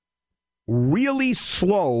 really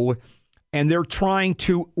slow, and they're trying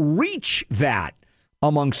to reach that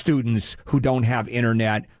among students who don't have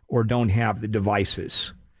internet or don't have the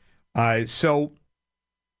devices. So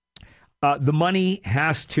the money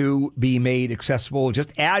has to be made accessible.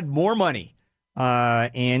 Just add more money.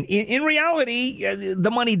 And in reality,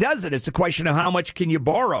 the money does it. It's a question of how much can you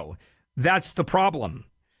borrow. That's the problem.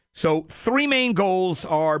 So 3 main goals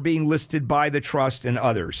are being listed by the trust and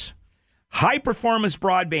others. High-performance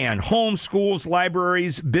broadband, homes, schools,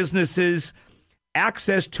 libraries, businesses,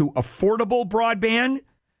 access to affordable broadband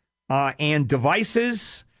and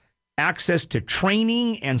devices, access to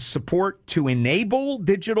training and support to enable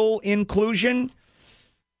digital inclusion.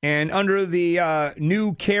 And under the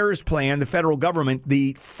new CARES plan, the federal government,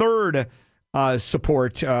 the third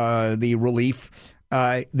support, the relief,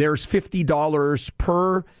 there's $50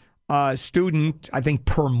 per student, I think,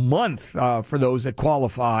 per month for those that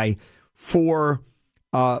qualify for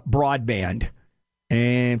broadband.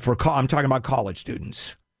 And I'm talking about college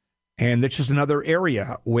students. And that's just another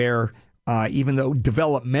area where even though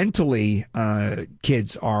developmentally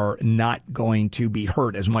kids are not going to be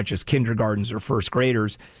hurt as much as kindergartens or first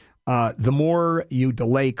graders, the more you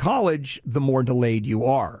delay college, the more delayed you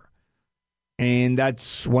are. And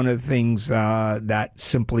that's one of the things that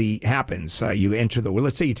simply happens. You enter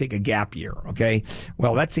let's say you take a gap year, okay?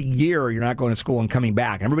 Well, that's a year you're not going to school and coming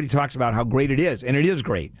back. Everybody talks about how great it is, and it is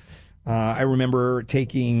great. I remember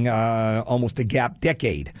taking almost a gap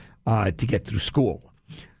decade to get through school.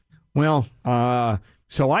 Well,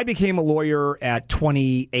 so I became a lawyer at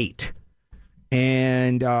 28,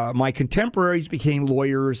 and my contemporaries became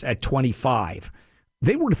lawyers at 25.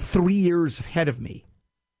 They were 3 years ahead of me.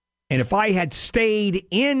 And if I had stayed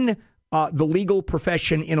in the legal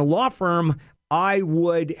profession in a law firm, I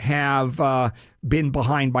would have been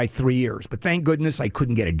behind by 3 years. But thank goodness I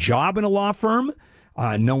couldn't get a job in a law firm.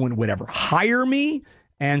 No one would ever hire me.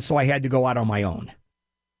 And so I had to go out on my own.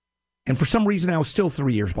 And for some reason, I was still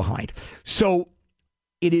 3 years behind. So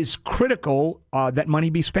it is critical that money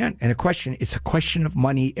be spent. And it's a question of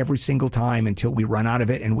money every single time until we run out of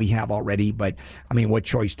it, and we have already. But, I mean, what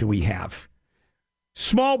choice do we have?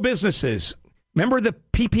 Small businesses. Remember the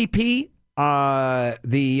PPP,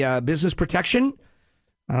 the business protection?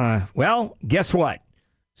 Well, guess what?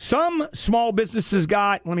 Some small businesses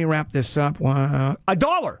got, let me wrap this up,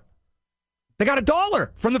 $1. They got $1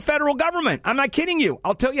 from the federal government. I'm not kidding you.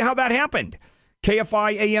 I'll tell you how that happened.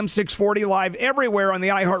 KFI AM 640 live everywhere on the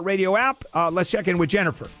iHeartRadio app. Let's check in with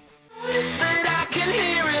Jennifer.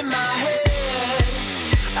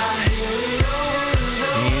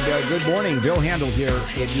 And good morning. Bill Handel here.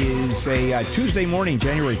 It is a Tuesday morning,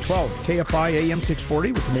 January 12th. KFI AM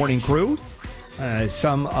 640 with the morning crew.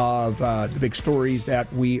 Some of the big stories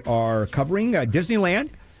that we are covering. Disneyland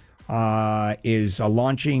is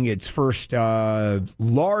launching its first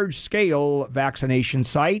large-scale vaccination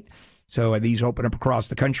site. So these open up across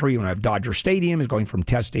the country. We have Dodger Stadium is going from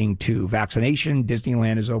testing to vaccination.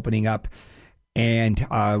 Disneyland is opening up. And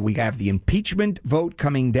we have the impeachment vote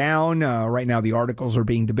coming down. Right now, the articles are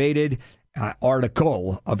being debated.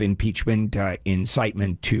 Article of impeachment,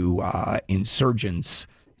 incitement to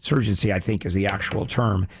insurgency, I think, is the actual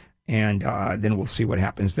term. And then we'll see what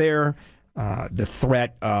happens there. The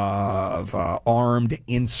threat of armed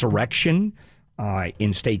insurrection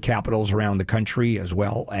in state capitals around the country, as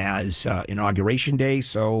well as Inauguration Day.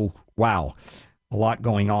 So, wow, a lot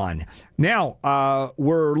going on. Now,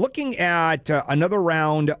 we're looking at another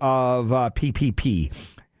round of PPP,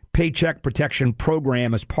 Paycheck Protection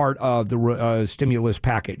Program, as part of the stimulus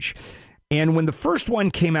package. And when the first one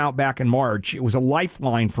came out back in March, it was a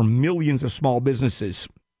lifeline for millions of small businesses.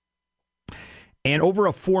 And over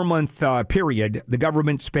a 4-month period, the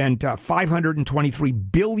government spent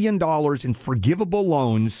 $523 billion in forgivable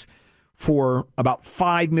loans for about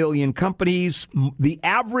 5 million companies. The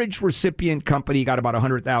average recipient company got about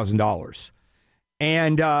 $100,000.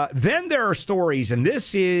 And then there are stories, and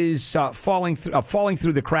this is falling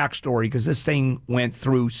through the crack story, because this thing went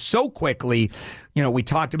through so quickly. You know, we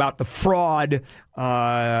talked about the fraud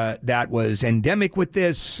that was endemic with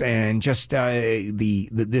this, and just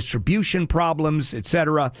the distribution problems, et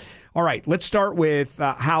cetera. All right, let's start with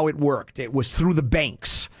how it worked. It was through the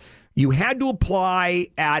banks. You had to apply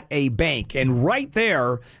at a bank, and right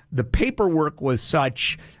there, the paperwork was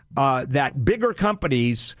such that bigger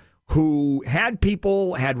companies who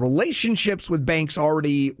had relationships with banks,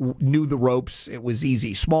 already knew the ropes. It was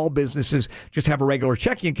easy. Small businesses just have a regular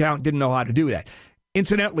checking account, didn't know how to do that.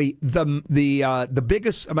 Incidentally, the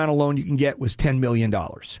biggest amount of loan you can get was $10 million.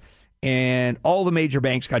 And all the major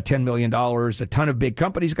banks got $10 million. A ton of big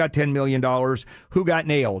companies got $10 million. Who got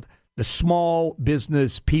nailed? The small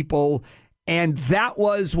business people. And that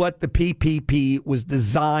was what the PPP was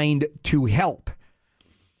designed to help.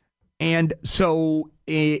 And so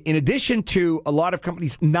in addition to a lot of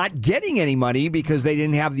companies not getting any money because they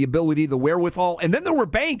didn't have the ability, the wherewithal, and then there were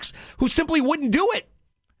banks who simply wouldn't do it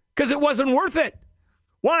because it wasn't worth it.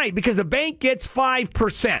 Why? Because the bank gets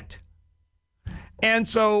 5%. And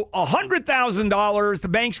so $100,000, the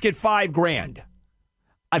banks get $5,000.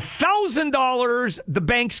 $1,000, the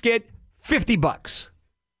banks get $50.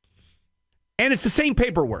 And it's the same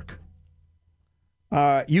paperwork.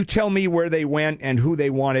 You tell me where they went and who they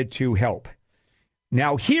wanted to help.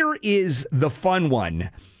 Now, here is the fun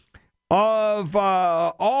one. Of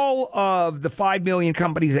all of the 5 million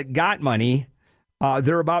companies that got money,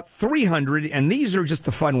 there are about 300, and these are just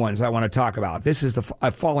the fun ones I want to talk about. This is the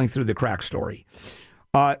falling through the crack story.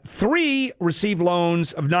 3 received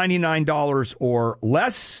loans of $99 or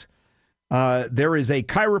less. There is a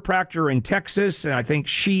chiropractor in Texas, and I think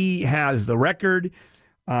she has the record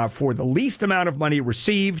for the least amount of money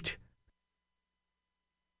received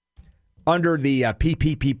under the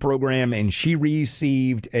PPP program, and she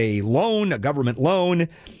received a loan, a government loan,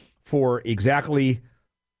 for exactly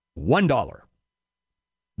 $1.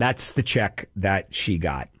 That's the check that she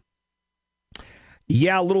got.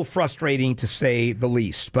 Yeah, a little frustrating to say the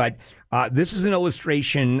least, but this is an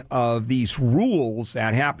illustration of these rules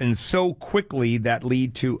that happen so quickly that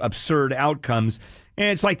lead to absurd outcomes,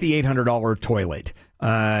 and it's like the $800 toilet.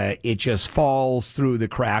 It just falls through the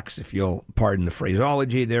cracks, if you'll pardon the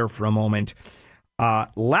phraseology there for a moment.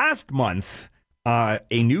 Last month, a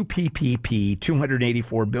new PPP,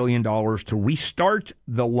 $284 billion to restart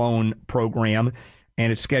the loan program,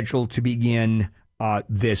 and it's scheduled to begin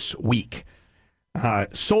this week.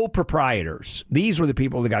 Sole proprietors. These were the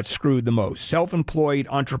people that got screwed the most. Self-employed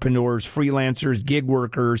entrepreneurs, freelancers, gig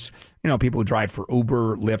workers, people who drive for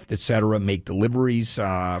Uber, Lyft, etc., make deliveries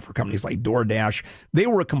for companies like DoorDash. They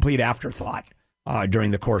were a complete afterthought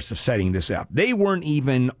during the course of setting this up. They weren't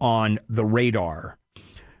even on the radar.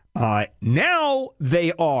 Now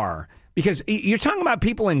they are. Because you're talking about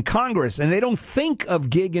people in Congress, and they don't think of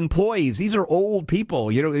gig employees. These are old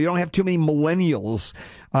people. You don't have too many millennials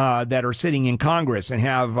that are sitting in Congress and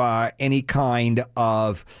have any kind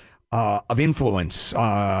of influence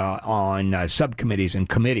on subcommittees and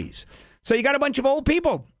committees. So you got a bunch of old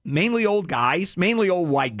people, mainly old guys, mainly old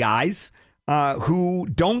white guys, who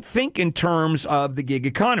don't think in terms of the gig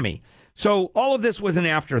economy. So all of this was an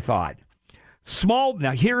afterthought.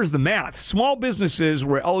 Now here's the math. Small businesses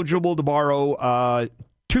were eligible to borrow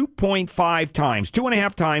 2.5 times,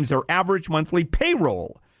 2.5 times their average monthly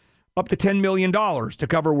payroll, up to $10 million to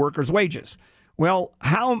cover workers' wages. Well,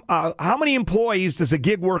 how many employees does a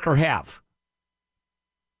gig worker have?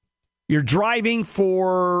 You're driving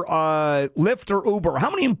for Lyft or Uber.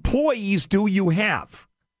 How many employees do you have?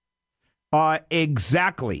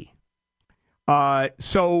 Exactly.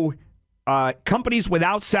 Companies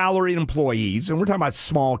without salaried employees, and we're talking about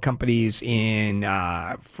small companies in,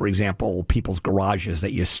 for example, people's garages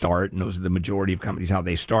that you start, and those are the majority of companies, how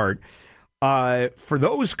they start. For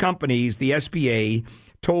those companies, the SBA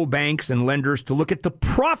told banks and lenders to look at the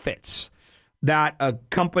profits that a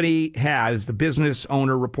company has, the business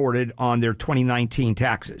owner reported on their 2019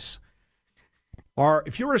 taxes. Or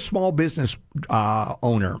if you're a small business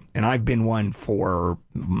owner, and I've been one for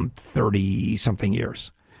 30-something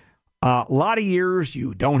years, a lot of years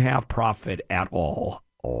you don't have profit at all.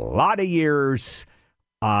 A lot of years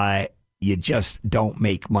you just don't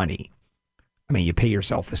make money. I mean, you pay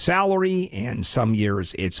yourself a salary, and some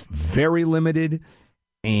years it's very limited.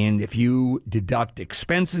 And if you deduct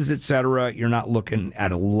expenses, et cetera, you're not looking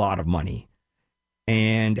at a lot of money.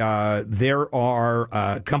 And there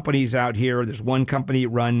are companies out here. There's one company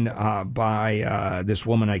run by this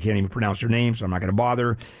woman. I can't even pronounce her name, so I'm not going to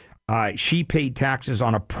bother. She paid taxes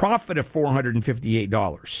on a profit of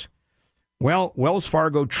 $458. Well, Wells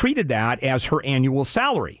Fargo treated that as her annual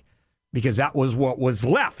salary because that was what was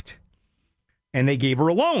left. And they gave her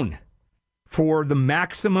a loan for the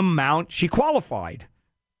maximum amount she qualified,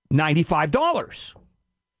 $95.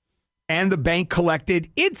 And the bank collected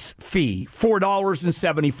its fee,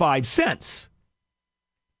 $4.75.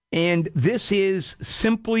 And this is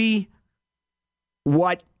simply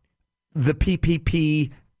what the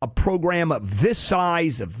PPP, a program of this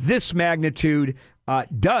size, of this magnitude,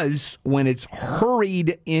 does when it's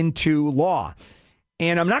hurried into law.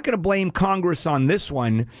 And I'm not going to blame Congress on this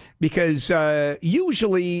one because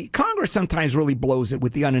usually Congress sometimes really blows it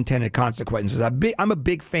with the unintended consequences. I'm a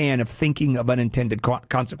big fan of thinking of unintended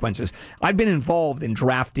consequences. I've been involved in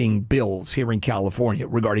drafting bills here in California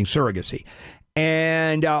regarding surrogacy.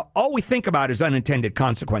 And all we think about is unintended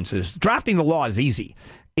consequences. Drafting the law is easy.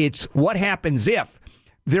 It's what happens if.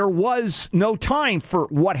 There was no time for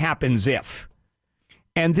what happens if.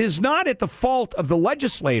 And this is not at the fault of the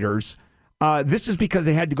legislators. This is because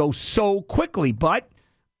they had to go so quickly. But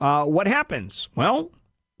what happens? Well,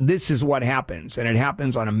 this is what happens. And it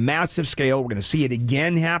happens on a massive scale. We're going to see it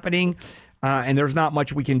again happening. And there's not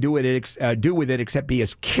much we can do with it except be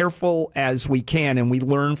as careful as we can. And we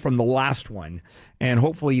learn from the last one. And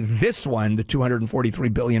hopefully this one, the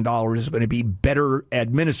 $243 billion, is going to be better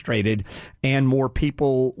administrated and more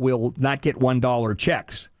people will not get $1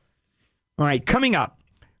 checks. All right, coming up,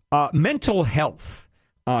 mental health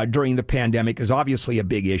during the pandemic is obviously a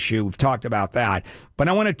big issue. We've talked about that. But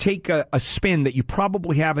I want to take a spin that you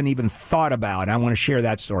probably haven't even thought about. I want to share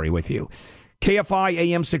that story with you. KFI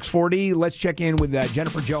AM 640. Let's check in with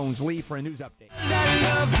Jennifer Jones-Lee for a news update.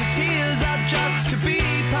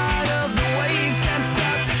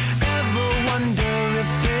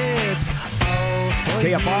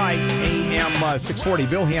 KFI AM 640.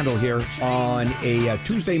 Bill Handel here on a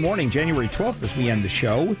Tuesday morning, January 12th, as we end the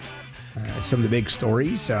show. Some of the big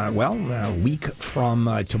stories. A week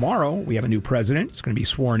from tomorrow, we have a new president. It's going to be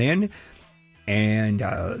sworn in. And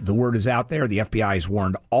the word is out there. The FBI has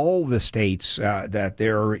warned all the states that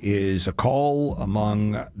there is a call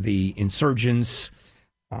among the insurgents,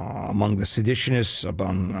 among the seditionists,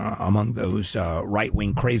 among those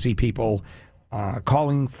right-wing crazy people,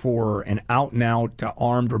 calling for an out-and-out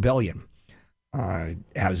armed rebellion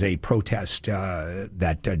as a protest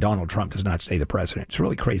that Donald Trump does not stay the president. It's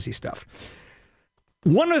really crazy stuff.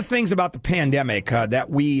 One of the things about the pandemic that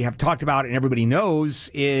we have talked about and everybody knows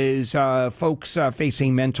is folks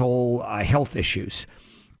facing mental health issues.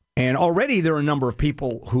 And already there are a number of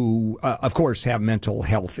people who, of course, have mental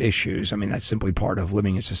health issues. I mean, that's simply part of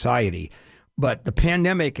living in society. But the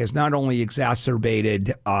pandemic has not only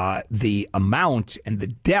exacerbated the amount and the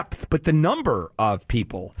depth, but the number of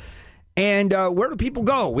people. And where do people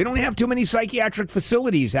go? We don't have too many psychiatric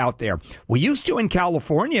facilities out there. We used to in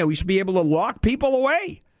California. We should be able to lock people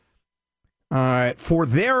away for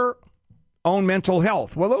their own mental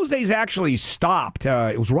health. Well, those days actually stopped.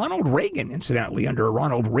 It was Ronald Reagan, incidentally, under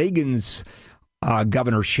Ronald Reagan's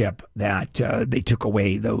governorship that they took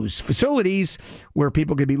away those facilities where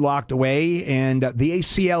people could be locked away. And the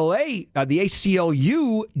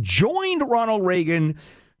ACLU joined Ronald Reagan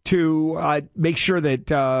to make sure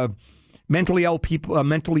that mentally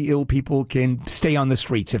ill people can stay on the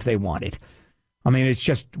streets if they wanted. I mean, it's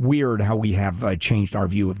just weird how we have changed our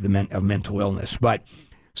view of of mental illness. But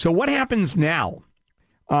so what happens now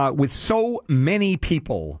with so many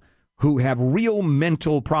people who have real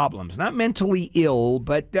mental problems, not mentally ill,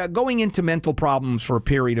 but going into mental problems for a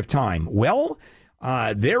period of time? Well,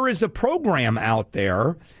 there is a program out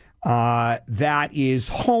there that is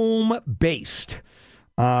home-based.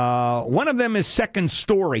 One of them is Second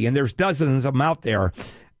Story, and there's dozens of them out there.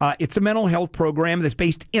 It's a mental health program that's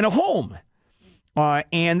based in a home.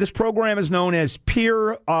 And this program is known as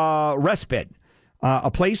Peer Respite,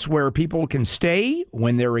 a place where people can stay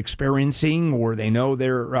when they're experiencing or they know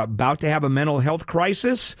they're about to have a mental health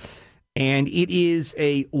crisis. And it is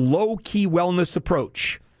a low-key wellness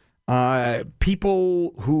approach.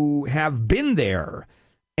 People who have been there,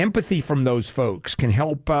 empathy from those folks can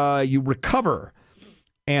help you recover.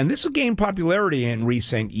 And this has gained popularity in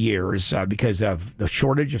recent years because of the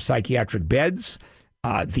shortage of psychiatric beds,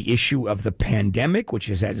 the issue of the pandemic, which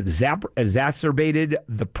has exacerbated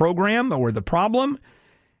the program or the problem.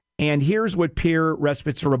 And here's what peer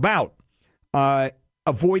respites are about.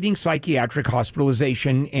 Avoiding psychiatric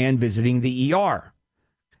hospitalization and visiting the ER.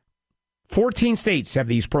 14 states have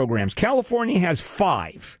these programs. California has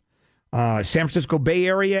 5. San Francisco Bay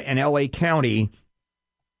Area and LA County.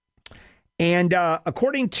 And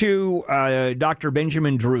according to Dr.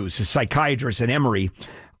 Benjamin Drews, a psychiatrist at Emory,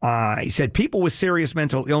 he said people with serious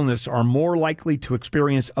mental illness are more likely to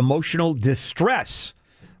experience emotional distress,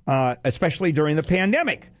 especially during the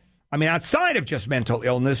pandemic. I mean, outside of just mental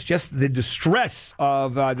illness, just the distress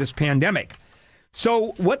of this pandemic.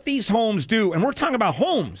 So what these homes do, and we're talking about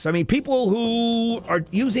homes. I mean, people who are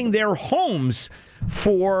using their homes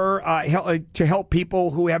for to help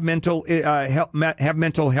people who have mental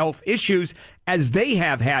health issues as they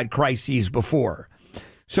have had crises before.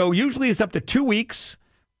 So usually it's up to 2 weeks,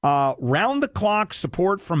 round-the-clock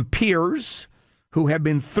support from peers who have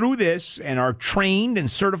been through this and are trained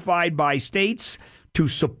and certified by states to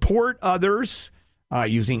support others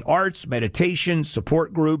using arts, meditation,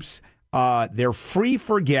 support groups. They're free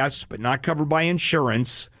for guests, but not covered by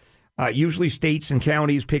insurance. Usually states and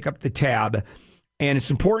counties pick up the tab. And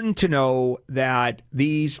it's important to know that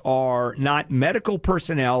these are not medical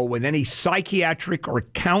personnel with any psychiatric or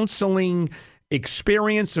counseling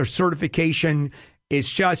experience or certification.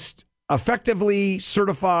 It's just effectively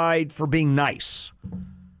certified for being nice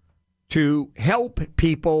to help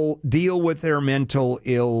people deal with their mental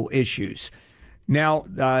ill issues. Now,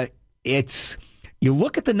 you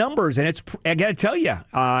look at the numbers, and I got to tell you,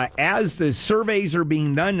 as the surveys are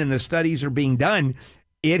being done and the studies are being done,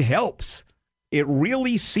 it helps. It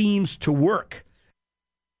really seems to work.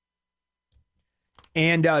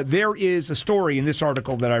 And there is a story in this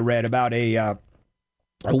article that I read about a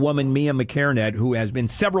woman, Mia McCarnett, who has been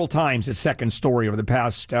several times at Second Story over the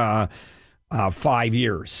past 5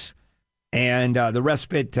 years. And the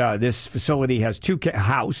respite, this facility has 2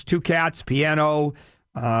 cats, piano,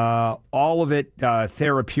 all of it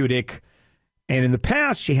therapeutic. And in the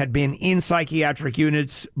past, she had been in psychiatric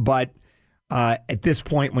units, but at this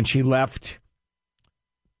point, when she left,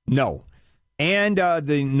 no. And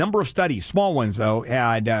the number of studies, small ones though,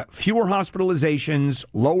 had fewer hospitalizations,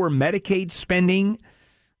 lower Medicaid spending.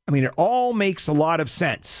 I mean, it all makes a lot of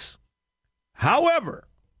sense. However,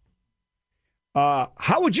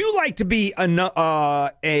 how would you like to be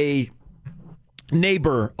a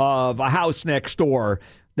neighbor of a house next door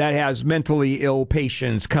that has mentally ill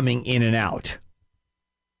patients coming in and out?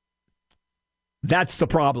 That's the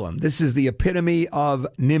problem. This is the epitome of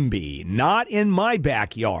NIMBY. Not in my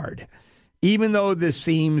backyard. Even though this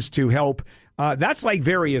seems to help, that's like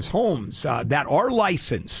various homes that are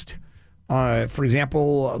licensed. For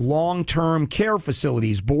example, long-term care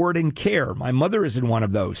facilities, board and care. My mother is in one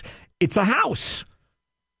of those. It's a house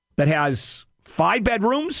that has 5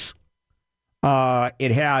 bedrooms.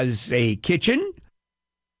 It has a kitchen,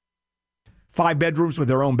 5 bedrooms with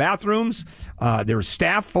their own bathrooms. There's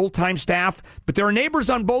staff, full-time staff, but there are neighbors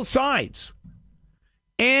on both sides.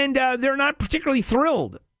 And they're not particularly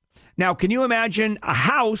thrilled. Now, can you imagine a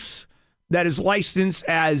house that is licensed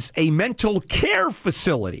as a mental care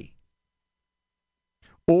facility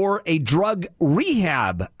or a drug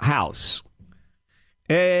rehab house?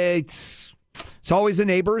 It's always the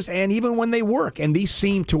neighbors, and even when they work. And these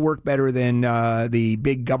seem to work better than the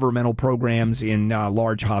big governmental programs in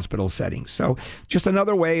large hospital settings. So just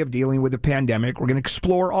another way of dealing with the pandemic. We're going to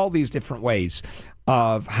explore all these different ways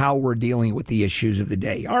of how we're dealing with the issues of the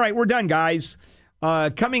day. All right, we're done, guys.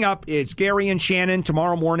 Coming up, it's Gary and Shannon.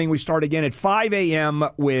 Tomorrow morning, we start again at 5 a.m.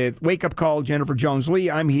 with Wake Up Call, Jennifer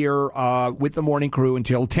Jones-Lee. I'm here with the morning crew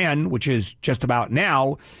until 10, which is just about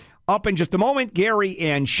now. Up in just a moment, Gary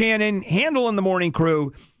and Shannon, Handel in the morning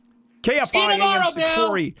crew. KFI AM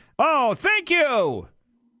 640. Oh, thank you.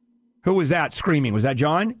 Who was that screaming? Was that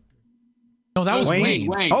John? No, that was Wayne.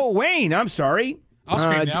 Oh, Wayne. I'm sorry. I'll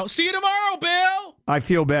scream now. See you tomorrow, Bill. I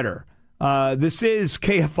feel better. This is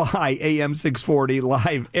KFI AM 640,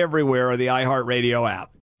 live everywhere on the iHeartRadio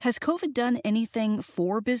app. Has COVID done anything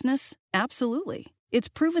for business? Absolutely. It's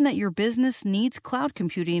proven that your business needs cloud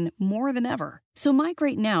computing more than ever. So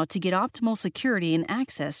migrate now to get optimal security and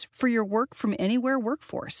access for your work from anywhere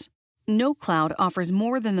workforce. No cloud offers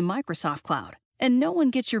more than the Microsoft Cloud, and no one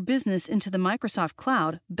gets your business into the Microsoft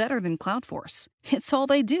Cloud better than CloudForce. It's all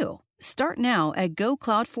they do. Start now at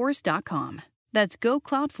gocloudforce.com. That's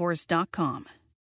gocloudforce.com.